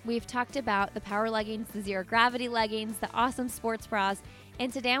message. We've talked about the power leggings, the zero gravity leggings, the awesome sports bras,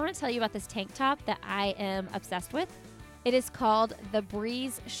 and today I want to tell you about this tank top that I am obsessed with. It is called the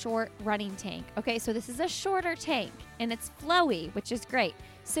Breeze Short Running Tank. Okay, so this is a shorter tank, and it's flowy, which is great.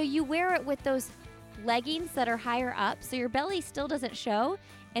 So you wear it with those leggings that are higher up, so your belly still doesn't show,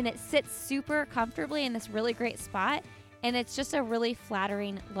 and it sits super comfortably in this really great spot, and it's just a really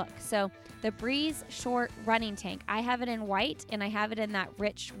flattering look. So the Breeze Short Running Tank, I have it in white, and I have it in that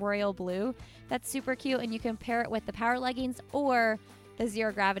rich royal blue. That's super cute, and you can pair it with the power leggings or the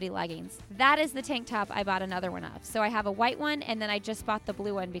zero gravity leggings. That is the tank top I bought another one of. So I have a white one, and then I just bought the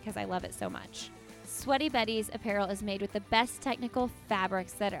blue one because I love it so much. Sweaty Betty's apparel is made with the best technical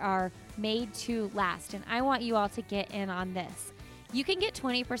fabrics that are made to last, and I want you all to get in on this. You can get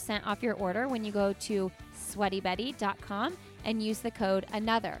 20% off your order when you go to sweatybetty.com and use the code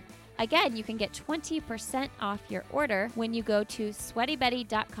ANOTHER. Again, you can get 20% off your order when you go to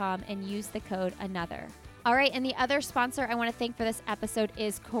sweatybetty.com and use the code ANOTHER. All right, and the other sponsor I want to thank for this episode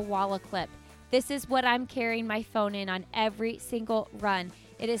is Koala Clip. This is what I'm carrying my phone in on every single run.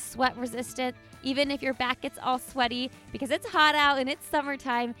 It is sweat resistant. Even if your back gets all sweaty because it's hot out and it's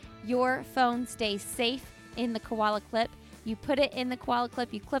summertime, your phone stays safe in the Koala Clip. You put it in the Koala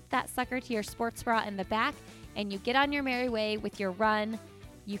Clip, you clip that sucker to your sports bra in the back, and you get on your merry way with your run.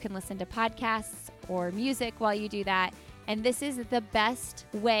 You can listen to podcasts or music while you do that. And this is the best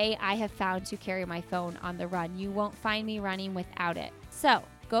way I have found to carry my phone on the run. You won't find me running without it. So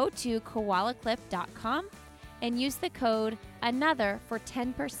go to koalaclip.com and use the code ANOTHER for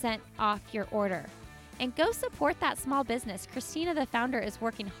 10% off your order. And go support that small business. Christina, the founder, is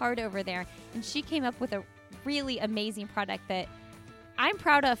working hard over there, and she came up with a really amazing product that I'm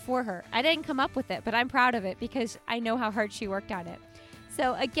proud of for her. I didn't come up with it, but I'm proud of it because I know how hard she worked on it.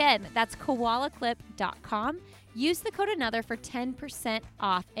 So again, that's koalaclip.com. Use the code ANOTHER for 10%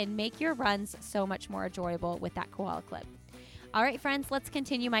 off and make your runs so much more enjoyable with that Koala Clip. All right, friends, let's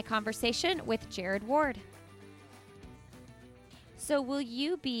continue my conversation with Jared Ward. So will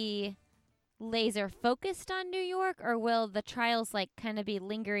you be laser focused on New York, or will the trials kind of be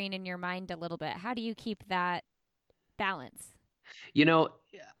lingering in your mind a little bit? How do you keep that balance?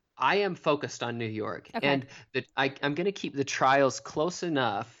 I am focused on New York, okay. And I'm going to keep the trials close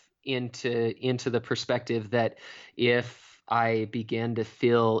enough into the perspective that if I begin to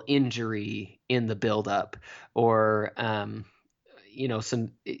feel injury in the buildup, or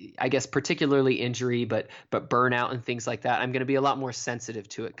some, I guess, particularly injury, but burnout and things like that, I'm going to be a lot more sensitive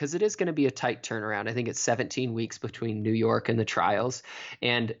to it because it is going to be a tight turnaround. I think it's 17 weeks between New York and the trials,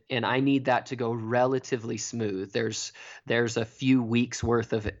 and I need that to go relatively smooth. There's a few weeks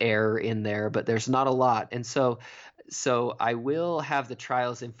worth of air in there, but there's not a lot, and so I will have the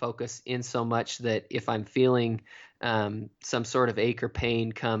trials in focus in so much that if I'm feeling some sort of ache or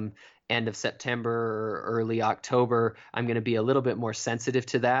pain come end of September or early October, I'm going to be a little bit more sensitive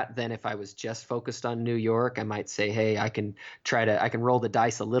to that than if I was just focused on New York. I might say, hey, I can roll the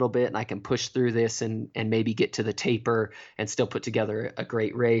dice a little bit and I can push through this and maybe get to the taper and still put together a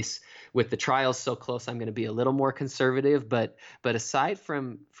great race. With the trials so close, I'm going to be a little more conservative, but aside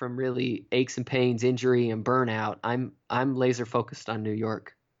from really aches and pains, injury and burnout, I'm laser focused on New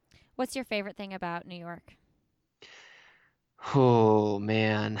York. What's your favorite thing about New York? Oh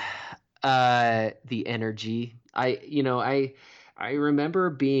man, the energy. I remember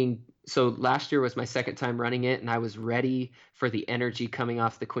being, so last year was my second time running it, and I was ready for the energy coming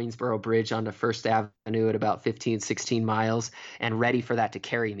off the Queensboro Bridge onto First Avenue at about 15, 16 miles, and ready for that to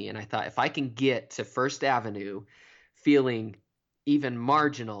carry me. And I thought, if I can get to First Avenue feeling even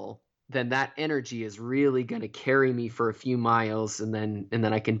marginal, then that energy is really going to carry me for a few miles, and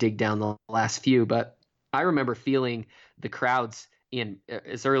then I can dig down the last few. But I remember feeling the crowds in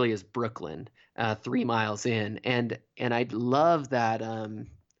as early as Brooklyn, 3 miles in, and I love that.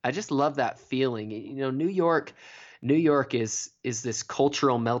 I just love that feeling. New York is this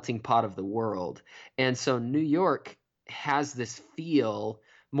cultural melting pot of the world, and so New York has this feel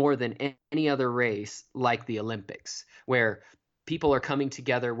more than any other race, like the Olympics, where people are coming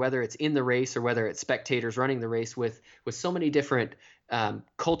together, whether it's in the race or whether it's spectators running the race, with so many different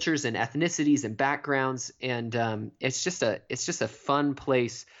cultures and ethnicities and backgrounds, and it's just a fun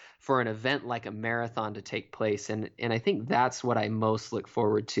place for an event like a marathon to take place, and I think that's what I most look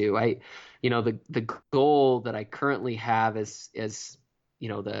forward to. The goal that I currently have is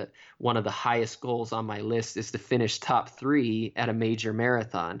the one of the highest goals on my list is to finish top 3 at a major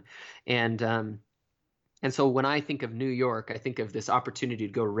marathon, and so when I think of New York, I think of this opportunity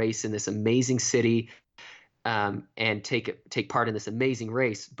to go race in this amazing city, and take part in this amazing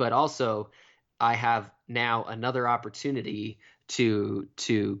race. But also, I have now another opportunity to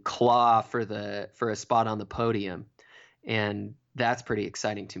claw for a spot on the podium, and that's pretty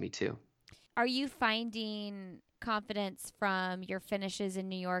exciting to me too. Are you finding confidence from your finishes in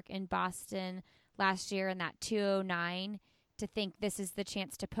New York and Boston last year in that 2:09 to think this is the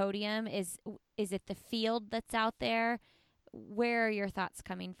chance to podium? Is it the field that's out there? Where are your thoughts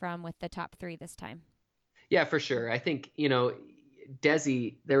coming from with the top 3 this time? Yeah, for sure. I think,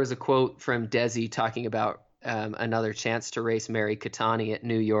 Desi, there was a quote from Desi talking about another chance to race Mary Keitany at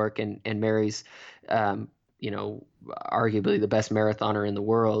New York, and Mary's, arguably the best marathoner in the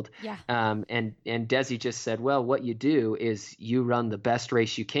world. Yeah. And Desi just said, well, what you do is you run the best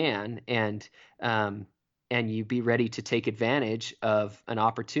race you can, and you be ready to take advantage of an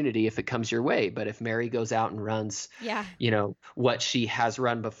opportunity if it comes your way. But if Mary goes out and runs, what she has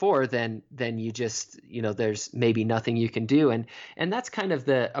run before, then you just, there's maybe nothing you can do. And that's kind of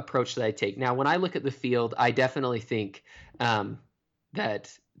the approach that I take. Now, when I look at the field, I definitely think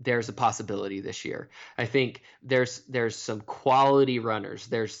that there's a possibility this year. I think there's some quality runners.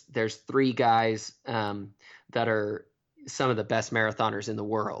 There's 3 guys that are some of the best marathoners in the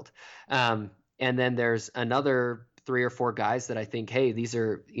world. And then there's another 3 or 4 guys that I think, hey, these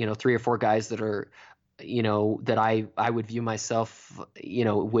are, 3 or 4 guys that are, that I would view myself,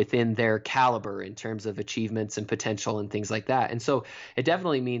 within their caliber in terms of achievements and potential and things like that. And so it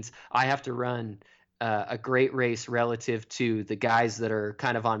definitely means I have to run a great race relative to the guys that are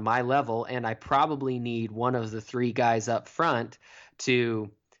kind of on my level. And I probably need one of the 3 guys up front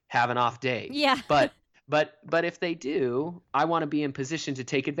to have an off day. Yeah. But if they do, I want to be in position to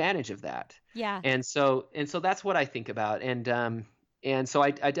take advantage of that. Yeah. And so that's what I think about. And so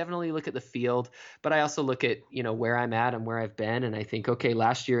I definitely look at the field, but I also look at, where I'm at and where I've been. And I think, okay,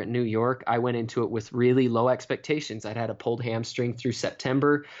 last year at New York, I went into it with really low expectations. I'd had a pulled hamstring through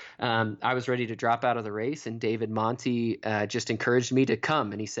September. I was ready to drop out of the race, and David Monti just encouraged me to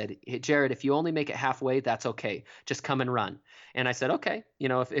come. And he said, hey, Jared, if you only make it halfway, that's okay. Just come and run. And I said, okay,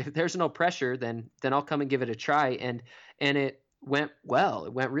 if there's no pressure, then I'll come and give it a try. And it went well.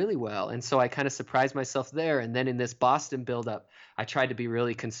 It went really well. And so I kind of surprised myself there. And then in this Boston buildup, I tried to be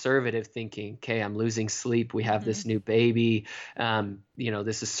really conservative, thinking, okay, I'm losing sleep. We have this new baby.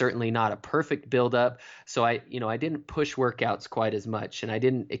 this is certainly not a perfect buildup. So I didn't push workouts quite as much, and I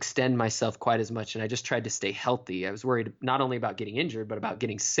didn't extend myself quite as much. And I just tried to stay healthy. I was worried not only about getting injured, but about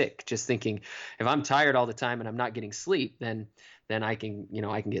getting sick, just thinking if I'm tired all the time and I'm not getting sleep, then I can,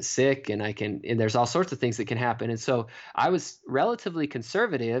 I can get sick, and there's all sorts of things that can happen. And so I was relatively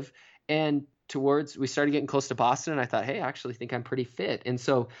conservative, and we started getting close to Boston, and I thought, hey, I actually think I'm pretty fit. And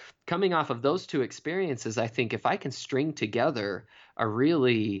so coming off of those two experiences, I think if I can string together a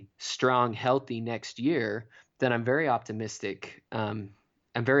really strong, healthy next year, then I'm very optimistic.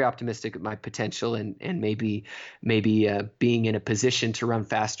 I'm very optimistic of my potential, and maybe being in a position to run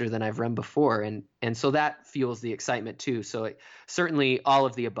faster than I've run before. And so that fuels the excitement too. So certainly all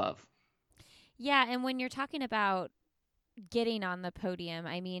of the above. Yeah. And when you're talking about getting on the podium,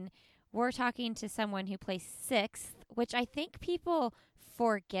 I mean, we're talking to someone who placed sixth, which I think people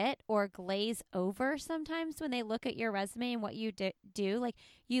forget or glaze over sometimes when they look at your resume and what you do. Like,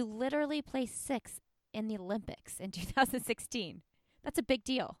 you literally placed sixth in the Olympics in 2016. That's a big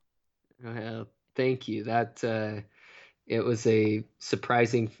deal. Well, thank you. It was a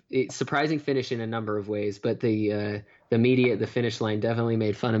surprising finish in a number of ways, but the media at the finish line definitely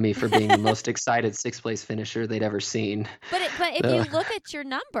made fun of me for being the most excited sixth place finisher they'd ever seen. But if you look at your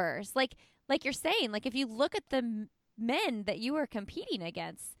numbers, like you're saying, like if you look at the men that you were competing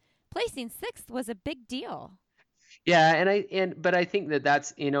against, placing sixth was a big deal. Yeah, but I think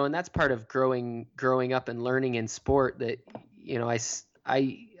that's and that's part of growing up and learning in sport, that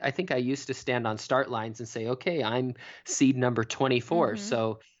I think I used to stand on start lines and say, okay, I'm seed number 24. Mm-hmm.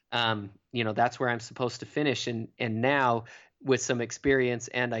 So, that's where I'm supposed to finish. And now with some experience,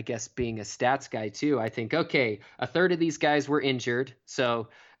 and I guess being a stats guy too, I think, okay, a third of these guys were injured. So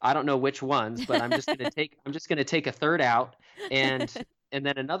I don't know which ones, but I'm just going to take a third out, and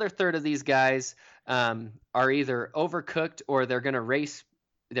then another third of these guys are either overcooked, or they're going to race.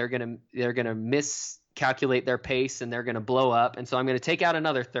 They're going to miscalculate their pace, and they're going to blow up. And so I'm going to take out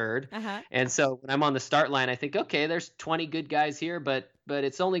another third. Uh-huh. And so when I'm on the start line, I think, okay, there's 20 good guys here, but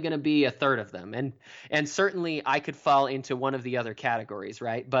it's only going to be a third of them. And certainly I could fall into one of the other categories,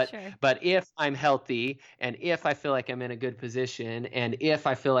 right? But Sure. But if I'm healthy, and if I feel like I'm in a good position, and if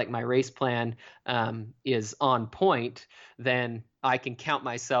I feel like my race plan is on point, then I can count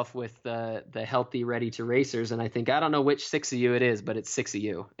myself with the healthy, ready to racers. And I think, I don't know which six of you it is, but it's six of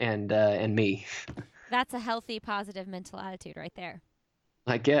you and me. That's a healthy, positive mental attitude right there.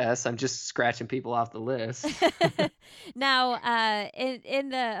 I guess I'm just scratching people off the list. Now, in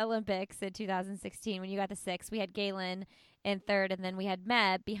the Olympics in 2016, when you got the sixth, we had Galen in third, and then we had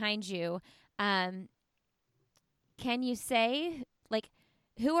Meb behind you. Can you say, like,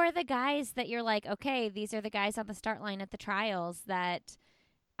 who are the guys that you're like, okay, these are the guys on the start line at the trials that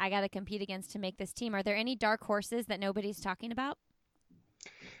I got to compete against to make this team? Are there any dark horses that nobody's talking about?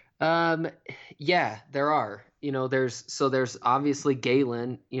 Yeah, there are. There's obviously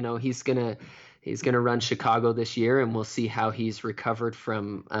Galen. He's gonna run Chicago this year, and we'll see how he's recovered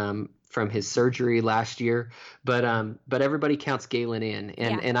from his surgery last year. But everybody counts Galen in,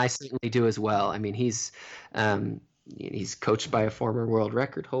 and I certainly do as well. I mean, he's coached by a former world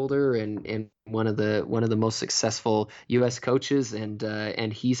record holder, and one of the most successful U.S. coaches,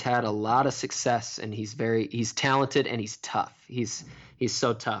 and he's had a lot of success, and he's talented, and he's tough. He's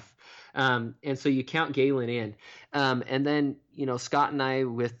so tough. And so you count Galen in. And then, Scott and I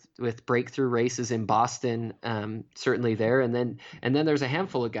with breakthrough races in Boston, certainly there. And then there's a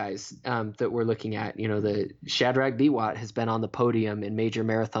handful of guys that we're looking at. The Shadrach Biwott has been on the podium in major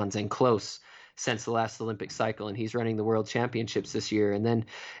marathons and close since the last Olympic cycle, and he's running the World Championships this year. And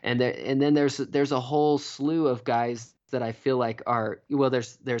then there's a whole slew of guys that I feel like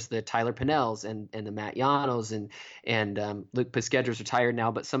there's the Tyler Pinnells and the Matt Yanos and Luke Piskedger's retired now,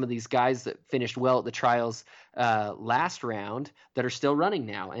 but some of these guys that finished well at the trials last round that are still running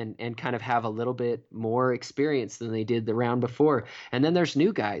now and kind of have a little bit more experience than they did the round before. And then there's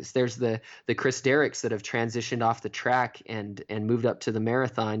new guys. There's the Chris Derricks that have transitioned off the track and moved up to the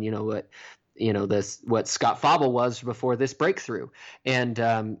marathon. What Scott Fauble was before this breakthrough, and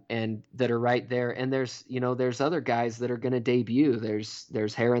that are right there. And there's other guys that are going to debut.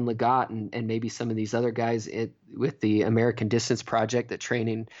 There's Heron Legat and maybe some of these other guys with the American Distance Project that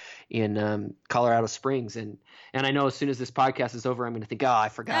train in Colorado Springs. And I know as soon as this podcast is over, I'm going to think, I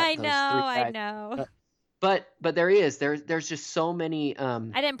forgot. I know. But there's just so many. I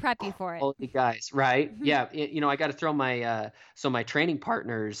didn't prep you for it. Guys, right? Mm-hmm. Yeah, I got to throw my training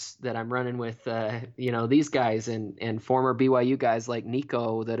partners that I'm running with. These guys and former BYU guys like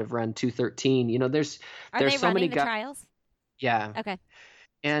Nico that have run 2:13. There's so many guys. The trials? Yeah. Okay.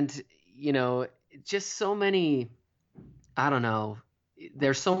 And just so many. I don't know.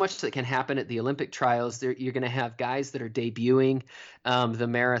 there's so much that can happen at the Olympic trials. You're going to have guys that are debuting the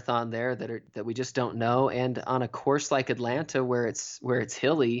marathon there that we just don't know, and on a course like Atlanta where it's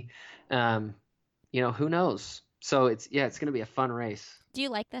hilly, who knows? So it's going to be a fun race. Do you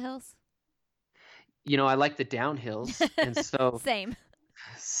like the hills? I like the downhills, and so Same.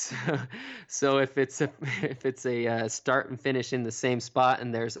 so, so if it's a start and finish in the same spot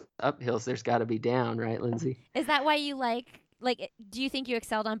and there's uphills, there's got to be down, right, Lindsay? Is that why you like, do you think you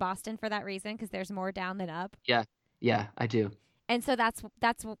excelled on Boston for that reason? Because there's more down than up? Yeah, I do. And so that's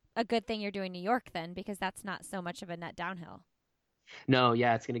a good thing you're doing New York then, because that's not so much of a net downhill. No,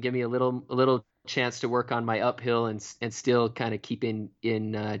 yeah, it's going to give me a little chance to work on my uphill and still kind of keep in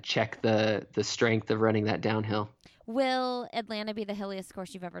check the strength of running that downhill. Will Atlanta be the hilliest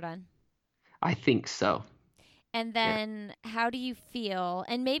course you've ever done? I think so. And then how do you feel,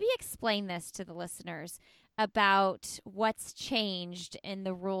 and maybe explain this to the listeners, about what's changed in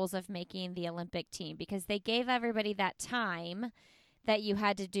the rules of making the Olympic team? Because they gave everybody that time that you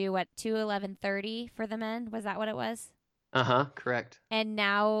had to do, 2:11:30 for the men? Was that what it was? Correct. And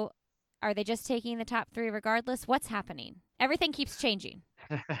now, are they just taking the top three regardless? What's happening? Everything keeps changing.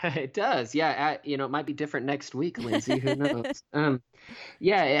 It does. Yeah. It might be different next week, Lindsay. Who knows?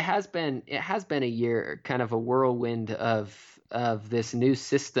 Yeah, it has been a year, kind of a whirlwind of this new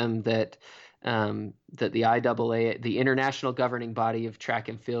system that the IAA, the International Governing Body of Track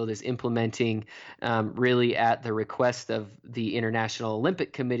and Field, is implementing, really at the request of the International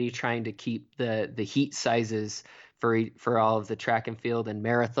Olympic Committee, trying to keep the heat sizes for all of the track and field and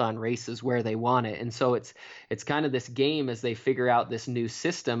marathon races where they want it. And so it's kind of this game as they figure out this new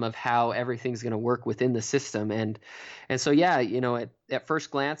system of how everything's going to work within the system. And so, yeah, at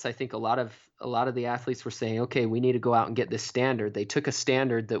first glance, I think a lot of the athletes were saying, okay, we need to go out and get this standard. They took a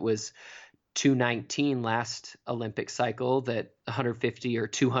standard that was 219 last Olympic cycle that 150 or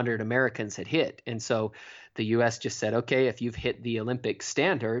 200 Americans had hit. And so the US just said, okay, if you've hit the Olympic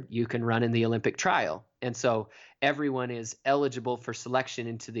standard, you can run in the Olympic trial. And so everyone is eligible for selection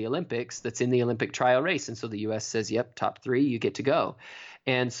into the Olympics that's in the Olympic trial race. And so the US says, yep, top three, you get to go.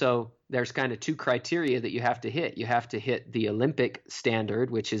 And so there's kind of two criteria that you have to hit. You have to hit the Olympic standard,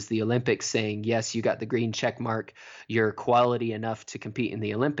 which is the Olympics saying, yes, you got the green check mark, you're quality enough to compete in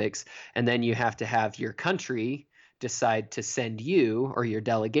the Olympics. And then you have to have your country decide to send you, or your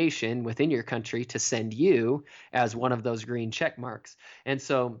delegation within your country to send you as one of those green check marks. And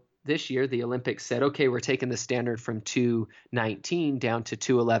so this year, the Olympics said, okay, we're taking the standard from 219 down to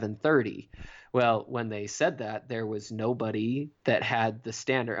 211:30. Well, when they said that, there was nobody that had the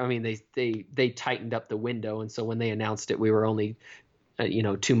standard. I mean, they tightened up the window. And so when they announced it, we were only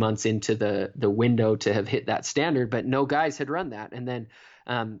 2 months into the window to have hit that standard, but no guys had run that. And then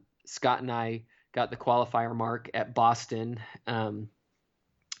Scott and I got the qualifier mark at Boston.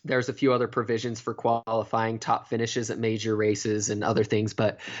 There's a few other provisions for qualifying, top finishes at major races and other things,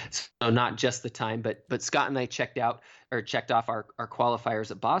 but so not just the time, but Scott and I checked off our qualifiers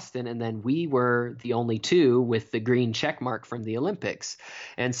at Boston, and then we were the only two with the green check mark from the Olympics.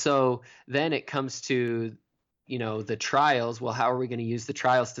 And so then it comes to the trials. Well, how are we going to use the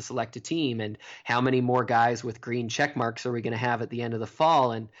trials to select a team, and how many more guys with green check marks are we going to have at the end of the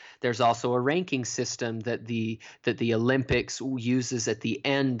fall? And there's also a ranking system that the Olympics uses at the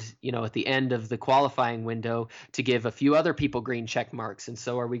end, at the end of the qualifying window to give a few other people green check marks. And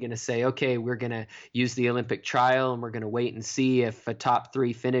so are we going to say, okay, we're going to use the Olympic trial and we're going to wait and see if a top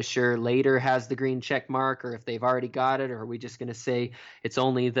three finisher later has the green check mark, or if they've already got it? Or are we just going to say it's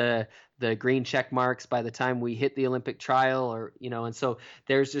only the green check marks by the time we hit the Olympic trial? Or, and so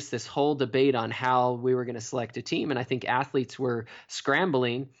there's just this whole debate on how we were going to select a team. And I think athletes were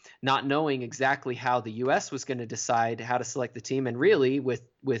scrambling, not knowing exactly how the US was going to decide how to select the team. And really with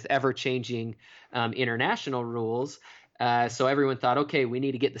ever changing international rules. So everyone thought, okay, we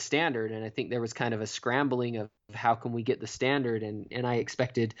need to get the standard. And I think there was kind of a scrambling of how can we get the standard? And I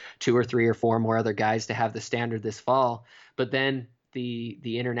expected 2 or 3 or 4 more other guys to have the standard this fall. But then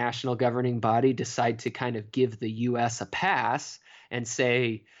the international governing body decide to kind of give the US a pass and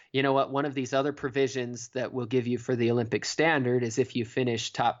say, you know what, one of these other provisions that we'll give you for the Olympic standard is if you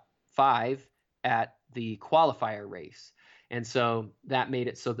finish top 5 at the qualifier race. And so that made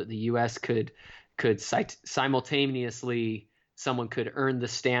it so that the US could simultaneously, someone could earn the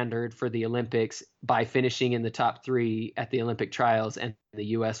standard for the Olympics by finishing in the top 3 at the Olympic trials, and the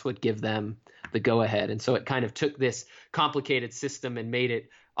US would give them the go ahead. And so it kind of took this complicated system and made it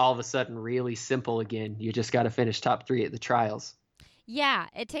all of a sudden really simple again. You just got to finish top 3 at the trials. Yeah,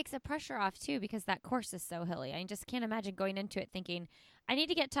 it takes the pressure off too because that course is so hilly. I just can't imagine going into it thinking I need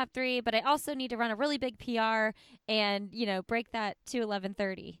to get top 3, but I also need to run a really big PR and break that to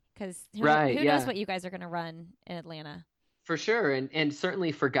 11:30 because Right, who knows yeah. what you guys are going to run in Atlanta. For sure, and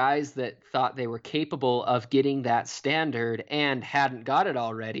certainly for guys that thought they were capable of getting that standard and hadn't got it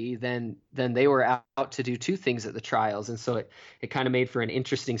already, then they were out to do two things at the trials, and so it kind of made for an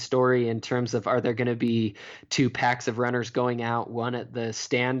interesting story in terms of are there going to be two packs of runners going out, one at the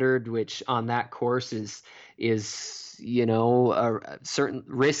standard, which on that course is a certain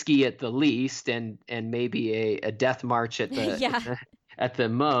risky at the least, and maybe a death march at the Yeah. at the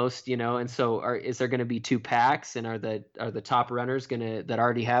most, and so is there going to be two packs, and are the top runners that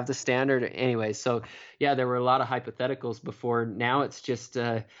already have the standard anyway? So yeah, there were a lot of hypotheticals before. Now it's just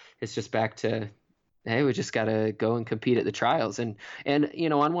back to, hey, we just got to go and compete at the trials. And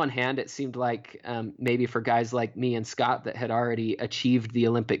on one hand, it seemed like maybe for guys like me and Scott that had already achieved the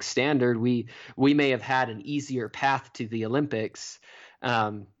Olympic standard, we may have had an easier path to the Olympics,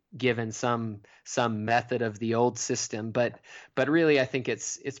 given some method of the old system. But really, I think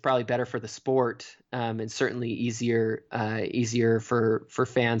it's probably better for the sport, and certainly easier for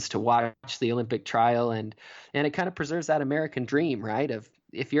fans to watch the Olympic trial, and it kind of preserves that American dream, right? Of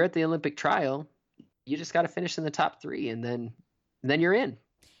if you're at the Olympic trial, you just got to finish in the top 3, and then you're in.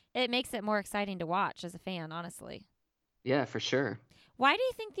 It makes it more exciting to watch as a fan, honestly. Yeah, for sure. Why do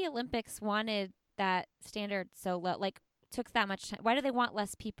you think the Olympics wanted that standard so low? Like, took that much time? Why do they want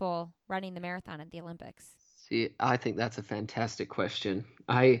less people running the marathon at the Olympics? See, I think that's a fantastic question.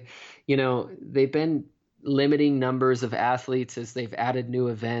 They've been limiting numbers of athletes as they've added new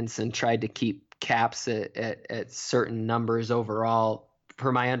events and tried to keep caps at certain numbers overall,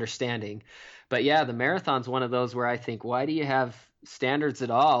 per my understanding. But yeah, the marathon's one of those where I think, why do you have standards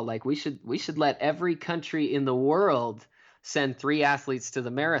at all? Like we should let every country in the world send 3 athletes to the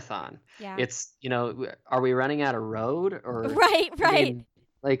marathon. Yeah. It's, are we running out of road? Or Right. I mean,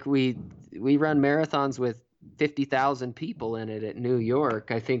 like we run marathons with 50,000 people in it at New York.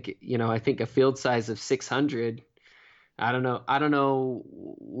 I think a field size of 600. I don't know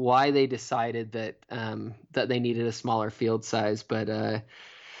why they decided that they needed a smaller field size, but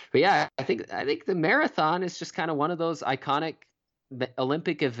yeah, I think the marathon is just kind of one of those iconic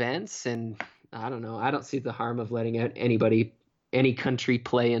Olympic events, and I don't know. I don't see the harm of letting any country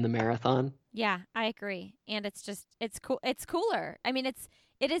play in the marathon. Yeah, I agree. And it's cool. It's cooler. I mean,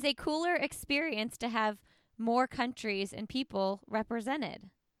 it is a cooler experience to have more countries and people represented.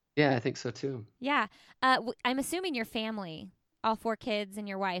 Yeah, I think so too. Yeah. I'm assuming your family, all 4 kids and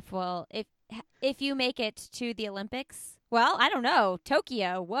your wife, will, if you make it to the Olympics, well, I don't know,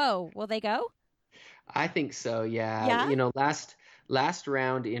 Tokyo, whoa, will they go? I think so. Yeah. Yeah? Last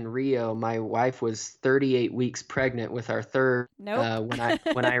round in Rio, my wife was 38 weeks pregnant with our third, Nope.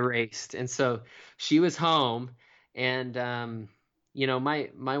 when I raced, and so she was home, and my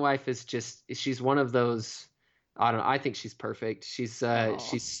wife is she's one of those. I don't know. I think she's perfect. She's Oh.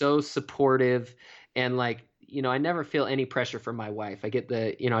 she's so supportive, and like, I never feel any pressure from my wife. I get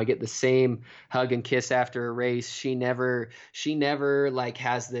the same hug and kiss after a race. She never like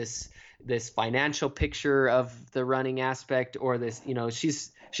has this financial picture of the running aspect, or this,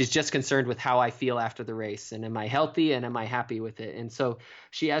 she's just concerned with how I feel after the race, and am I healthy, and am I happy with it. And so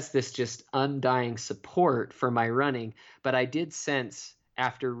she has this just undying support for my running. But I did sense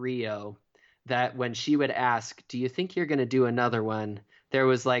after Rio that when she would ask, do you think you're going to do another one, there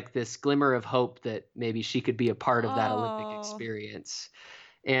was like this glimmer of hope that maybe she could be a part of that Olympic Oh. experience.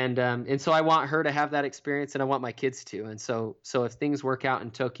 And so I want her to have that experience, and I want my kids to. And so if things work out in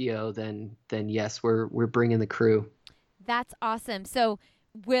Tokyo, then yes, we're bringing the crew. That's awesome. So,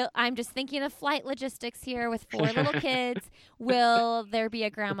 I'm just thinking of flight logistics here with 4 little kids. Will there be a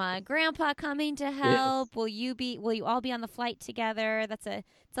grandma and grandpa coming to help? Yes. Will you all be on the flight together? It's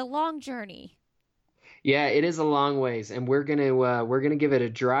a long journey. Yeah, it is a long ways, and we're gonna give it a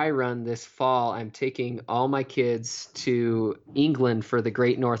dry run this fall. I'm taking all my kids to England for the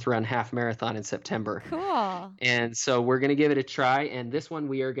Great North Run half marathon in September. Cool. And so we're going to give it a try. And this one,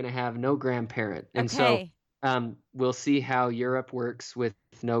 we are going to have no grandparent. And so Okay. we'll see how Europe works with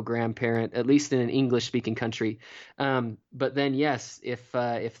no grandparent, at least in an English speaking country. But then, yes, if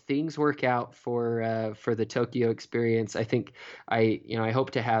things work out for the Tokyo experience, I think I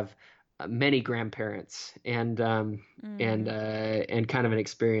hope to have many grandparents, and kind of an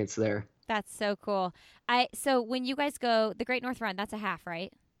experience there. That's so cool. So when you guys go the Great North Run, that's a half,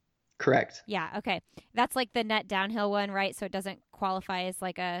 right? Correct. Yeah, okay. That's like the net downhill one, right? So it doesn't qualify as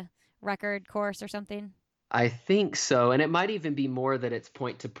like a record course or something. I think so, and it might even be more that it's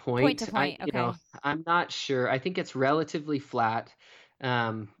point to Point to point. point. Okay. I'm not sure. I think it's relatively flat,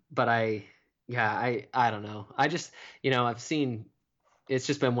 but yeah, I don't know. I just, I've seen. It's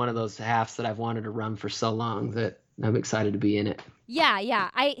just been one of those halves that I've wanted to run for so long that I'm excited to be in it. Yeah, yeah.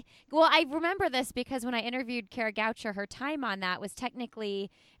 I remember this because when I interviewed Kara Goucher, her time on that was technically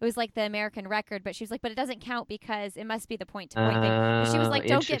it was like the American record, but she was like, but it doesn't count because it must be the point to point thing. But she was like,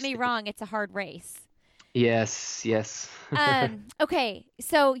 don't get me Interesting. wrong, it's a hard race. Yes, yes. Okay,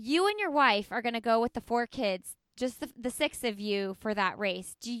 so you and your wife are gonna go with the four kids, just the six of you for that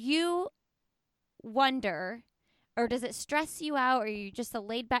race. Do you wonder, or does it stress you out, or are you just a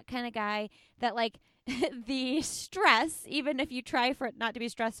laid back kind of guy that like the stress, even if you try for it not to be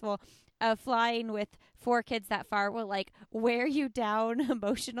stressful, of flying with four kids that far will like wear you down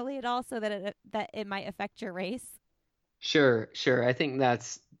emotionally at all, so that it might affect your race? Sure, sure. I think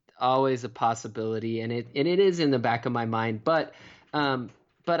that's always a possibility, and it is in the back of my mind. Um,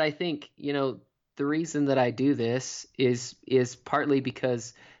 but I think the reason that I do this is partly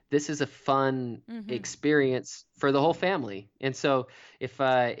because this is a fun Mm-hmm. experience for the whole family, and so if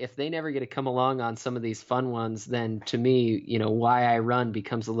they never get to come along on some of these fun ones, then to me, why I run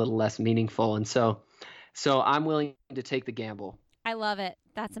becomes a little less meaningful, and so I'm willing to take the gamble. I love it.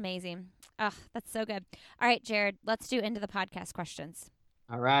 That's amazing. Ugh, that's so good. All right, Jared, let's do into the podcast questions.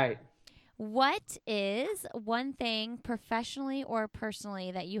 All right. What is one thing professionally or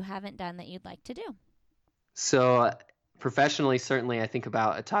personally that you haven't done that you'd like to do? So professionally, certainly, I think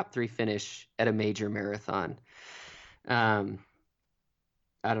about a top three finish at a major marathon. Um,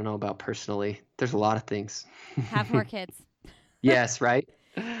 I don't know about personally. There's a lot of things. Have more kids. Yes, right?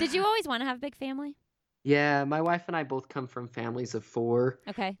 Did you always want to have a big family? Yeah, my wife and I both come from families of four.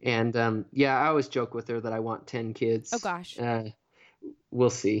 Okay. And yeah, I always joke with her that I want 10 Oh kids. gosh. We'll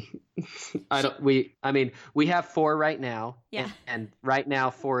see. She, I mean, we have four right now, yeah. and right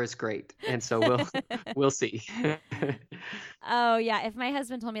now four is great. And so we'll see. Oh yeah. If my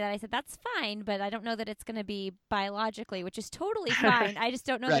husband told me that, I said that's fine, but I don't know that it's going to be biologically, which is totally fine. I just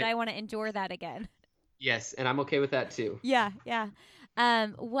don't know that Right. I want to endure that again. Yes, and I'm okay with that too. Yeah, yeah.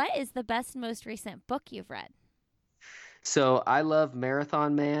 What is the best, most recent book you've read? So I love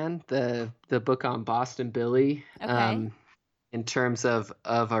Marathon Man, the book on Boston Billy. Okay. In terms of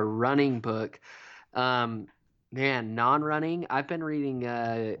a running book, man, non-running, I've been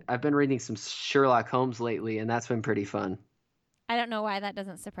reading some Sherlock Holmes lately, and that's been pretty fun. I don't know why that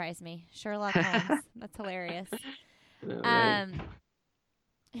doesn't surprise me. Sherlock Holmes. That's hilarious. All right. Um,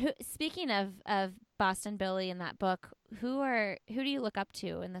 speaking of Boston Billy in that book, who do you look up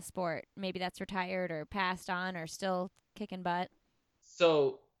to in the sport? Maybe that's retired or passed on or still kicking butt.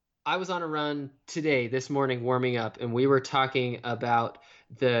 So I was on a run today, this morning, warming up, and we were talking about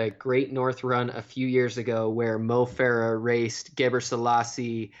the Great North Run a few years ago, where Mo Farah raced Geber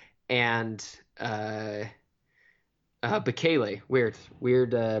Selassie and Bekele.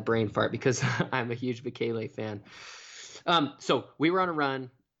 Weird brain fart because I'm a huge Bekele fan. So we were on a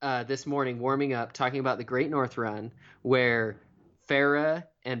run this morning, warming up, talking about the Great North Run, where Farah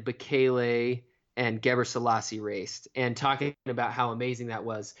and Bekele and Geber Selassie raced, and talking about how amazing that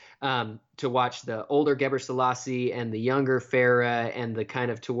was to watch the older Geber Selassie and the younger Farah and the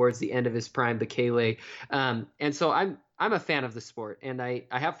kind of towards the end of his prime Bekele. And so I'm a fan of the sport, and I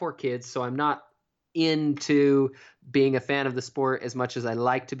have four kids, so I'm not into being a fan of the sport as much as I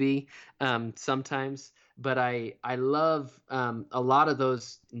like to be sometimes. But I love a lot of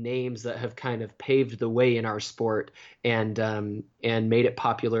those names that have kind of paved the way in our sport and made it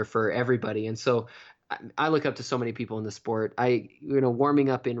popular for everybody. And so I look up to so many people in the sport. Warming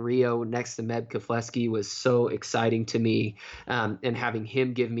up in Rio next to Meb Keflezighi was so exciting to me, and having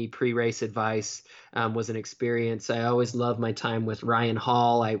him give me pre-race advice was an experience. I always loved my time with Ryan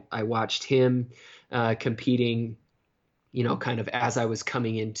Hall. I watched him competing, kind of as I was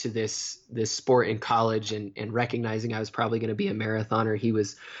coming into this sport in college and recognizing I was probably going to be a marathoner. He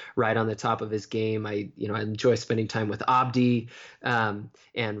was right on the top of his game. I enjoy spending time with Abdi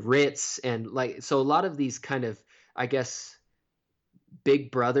and Ritz, and so a lot of these kind of, I guess,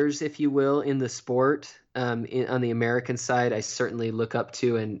 big brothers, if you will, in the sport. On the American side, I certainly look up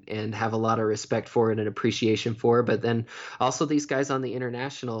to and have a lot of respect for it and appreciation for. But then also these guys on the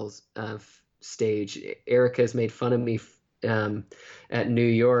international stage. Erica has made fun of me at New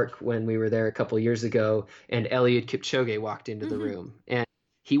York when we were there a couple years ago, and Eliud Kipchoge walked into the room, and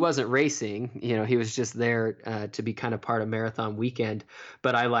he wasn't racing. He was just there to be kind of part of marathon weekend.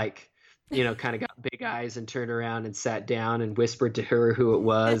 But I kind of got big eyes and turned around and sat down and whispered to her who it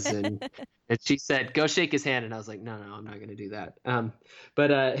was, and she said, "Go shake his hand," and I was like, "No, I'm not going to do that."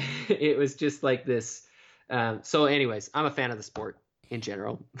 But it was just like this So anyways, I'm a fan of the sport in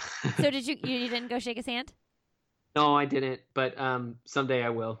general. So you didn't go shake his hand? No, I didn't, but someday I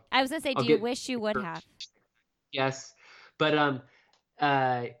will. I was gonna say, I'll do you get wish you would have? yes, but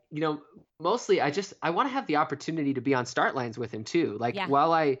you know, mostly I want to have the opportunity to be on start lines with him too. Like Yeah.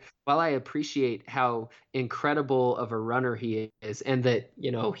 while I appreciate how incredible of a runner he is, and that,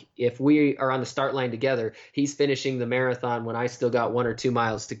 you know, if we are on the start line together, he's finishing the marathon when I still got 1 or 2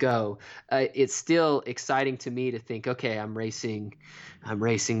 miles to go. It's still exciting to me to think, okay, I'm racing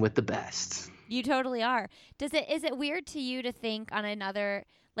with the best. You totally are. Is it weird to you to think on another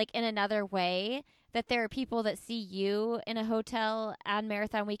like in another way that there are people that see you in a hotel on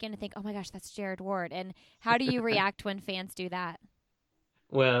marathon weekend and think, "Oh my gosh, that's Jared Ward." And how do you react when fans do that?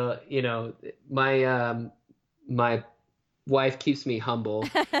 Well, you know, my wife keeps me humble.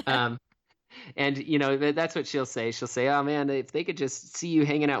 Um, And you know that's what she'll say. She'll say, "Oh man, if they could just see you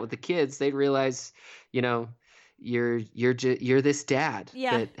hanging out with the kids, they'd realize, you know, you're this dad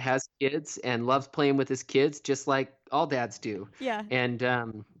Yeah. that has kids and loves playing with his kids, just like all dads do." Yeah.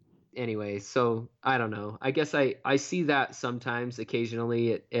 And anyway, so I don't know. I guess I see that sometimes,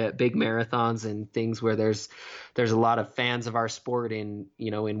 occasionally at big marathons and things where there's a lot of fans of our sport in,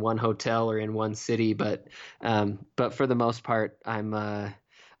 you know, in one hotel or in one city, but for the most part, I'm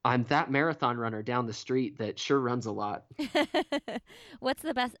that marathon runner down the street that sure runs a lot. What's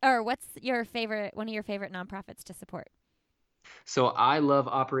the best or what's your favorite one of your favorite nonprofits to support? So I love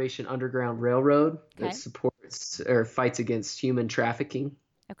Operation Underground Railroad that Okay. supports or fights against human trafficking.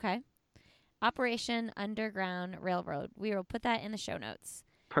 Okay. Operation Underground Railroad. We will put that in the show notes.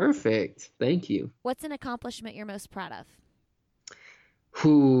 Perfect. Thank you. What's an accomplishment you're most proud of?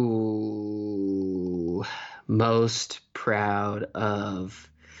 Who most proud of?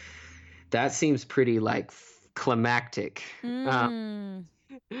 That seems pretty like climactic. Mm.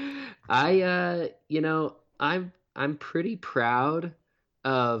 You know, I'm pretty proud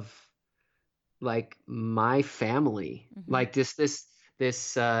of like my family. Mhm. Like this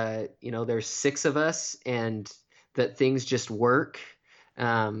you know, there's six of us and that things just work.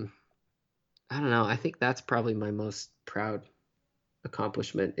 Um, I don't know. I think that's probably my most proud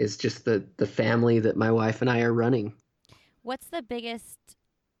accomplishment is just the family that my wife and I are running. What's the biggest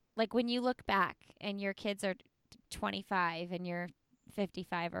like when you look back and your kids are 25 and you're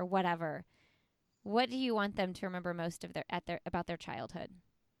 55 or whatever, what do you want them to remember most of their about their childhood?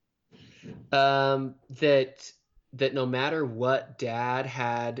 That no matter what dad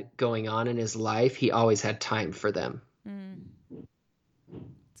had going on in his life, he always had time for them. Mm,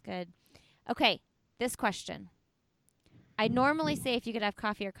 it's good. Okay, this question. I normally say if you could have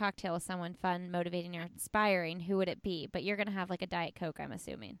coffee or cocktail with someone fun, motivating, or inspiring, who would it be? But you're going to have like a Diet Coke, I'm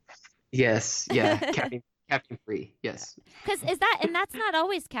assuming. Yes, yeah, caffeine free. Yes. Because is that, and that's not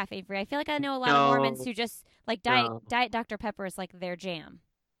always caffeine free. I feel like I know a lot of Mormons No, who just like no, Diet Dr. Pepper is like their jam.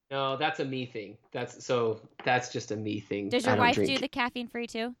 no, that's a me thing. That's just a me thing. Does I your don't wife do drink. the caffeine free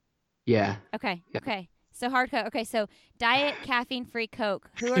too? Yeah, Okay, yeah. okay. So hard Coke. Okay, so Diet caffeine free Coke.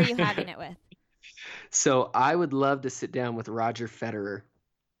 Who are you having it with? So I would love to sit down with Roger Federer,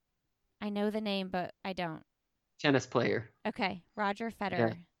 I know the name, but I don't. tennis player. Okay, Roger Yeah,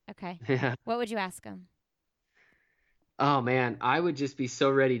 Federer. Okay. yeah. What would you ask him? Oh man, I would just be so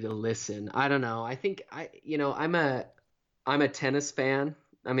ready to listen. I don't know. I think you know, I'm a tennis fan.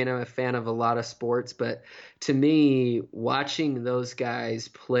 I mean, I'm a fan of a lot of sports, but to me, watching those guys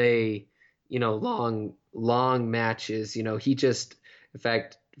play, you know, long matches, you know, in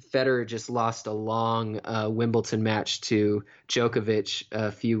fact, Federer just lost a long Wimbledon match to Djokovic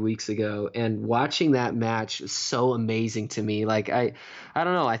a few weeks ago, and watching that match was so amazing to me. Like I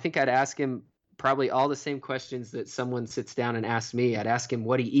don't know. I think I'd ask him probably all the same questions that someone sits down and asks me. I'd ask him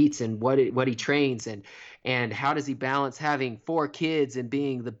what he eats and what he trains and how does he balance having 4 kids and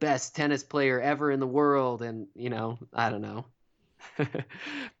being the best tennis player ever in the world. And you know, I don't know.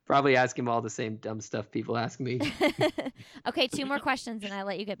 Probably ask him all the same dumb stuff people ask me. Okay, two more questions and I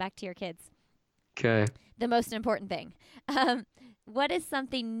let you get back to your kids. Okay. The most important thing. Um, what is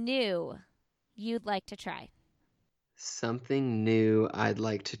something new you'd like to try? Something new I'd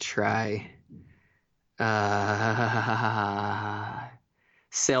like to try. Uh,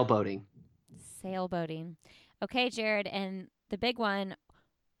 Sailboating. Sailboating. Okay, Jared, and the big one.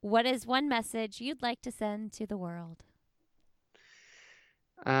 What is one message you'd like to send to the world?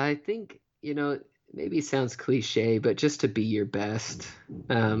 I think, you know, maybe it sounds cliche, but just to be your best.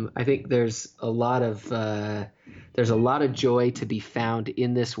 I think there's a lot of joy to be found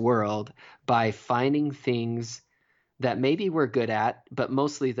in this world by finding things that maybe we're good at, but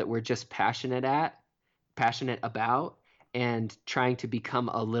mostly that we're just passionate about, and trying to become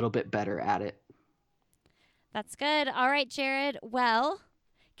a little bit better at it. That's good. All right, Jared. Well,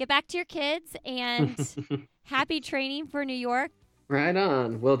 get back to your kids and happy training for New York. Right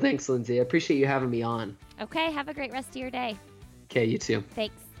on. Well, thanks, Lindsay. I appreciate you having me on. Okay, have a great rest of your day. Okay, you too.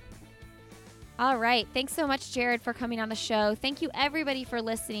 Thanks. All right. Thanks so much, Jared, for coming on the show. Thank you, everybody, for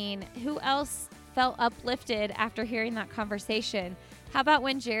listening. Who else felt uplifted after hearing that conversation? How about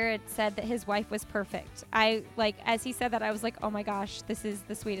when Jared said that his wife was perfect? As he said that, I was like, oh my gosh, this is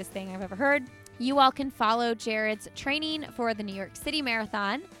the sweetest thing I've ever heard. You all can follow Jared's training for the New York City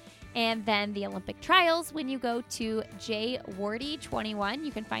Marathon and then the Olympic trials when you go to jwardy21.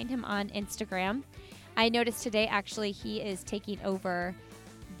 You can find him on Instagram. I noticed today, actually, he is taking over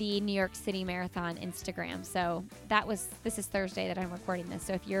the New York City Marathon Instagram. So this is Thursday that I'm recording this.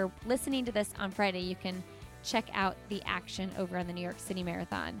 So if you're listening to this on Friday, you can check out the action over on the New York City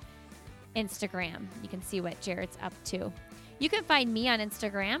Marathon Instagram. You can see what Jared's up to. You can find me on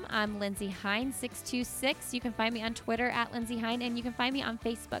Instagram. I'm Lindsay Hein626. You can find me on Twitter at Lindsay Hein, and you can find me on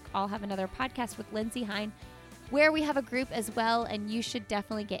Facebook. I'll have another podcast with Lindsay Hein, where we have a group as well, and you should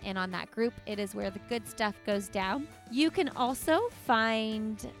definitely get in on that group. It is where the good stuff goes down. You can also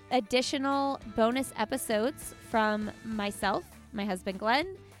find additional bonus episodes from myself, my husband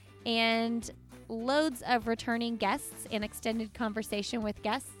Glenn, and loads of returning guests and extended conversation with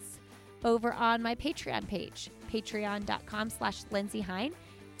guests over on my Patreon page, patreon.com/Lindsay Hein,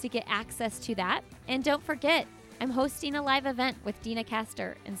 to get access to that. And don't forget, I'm hosting a live event with Dina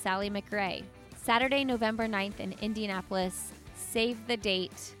Castor and Sally McRae, Saturday, November 9th in Indianapolis. Save the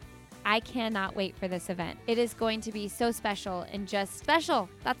date. I cannot wait for this event. It is going to be so special and just special.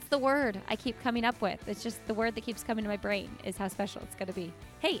 That's the word I keep coming up with. It's just the word that keeps coming to my brain is how special it's going to be.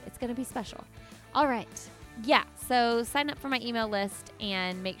 Hey, it's going to be special. All right. Yeah, so sign up for my email list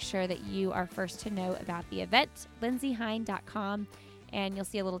and make sure that you are first to know about the event, lindsayhein.com, and you'll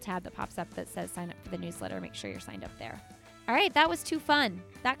see a little tab that pops up that says sign up for the newsletter. Make sure you're signed up there. All right, that was too fun.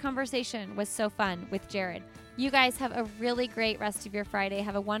 That conversation was so fun with Jared. You guys have a really great rest of your Friday.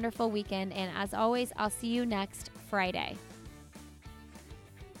 Have a wonderful weekend, and as always, I'll see you next Friday.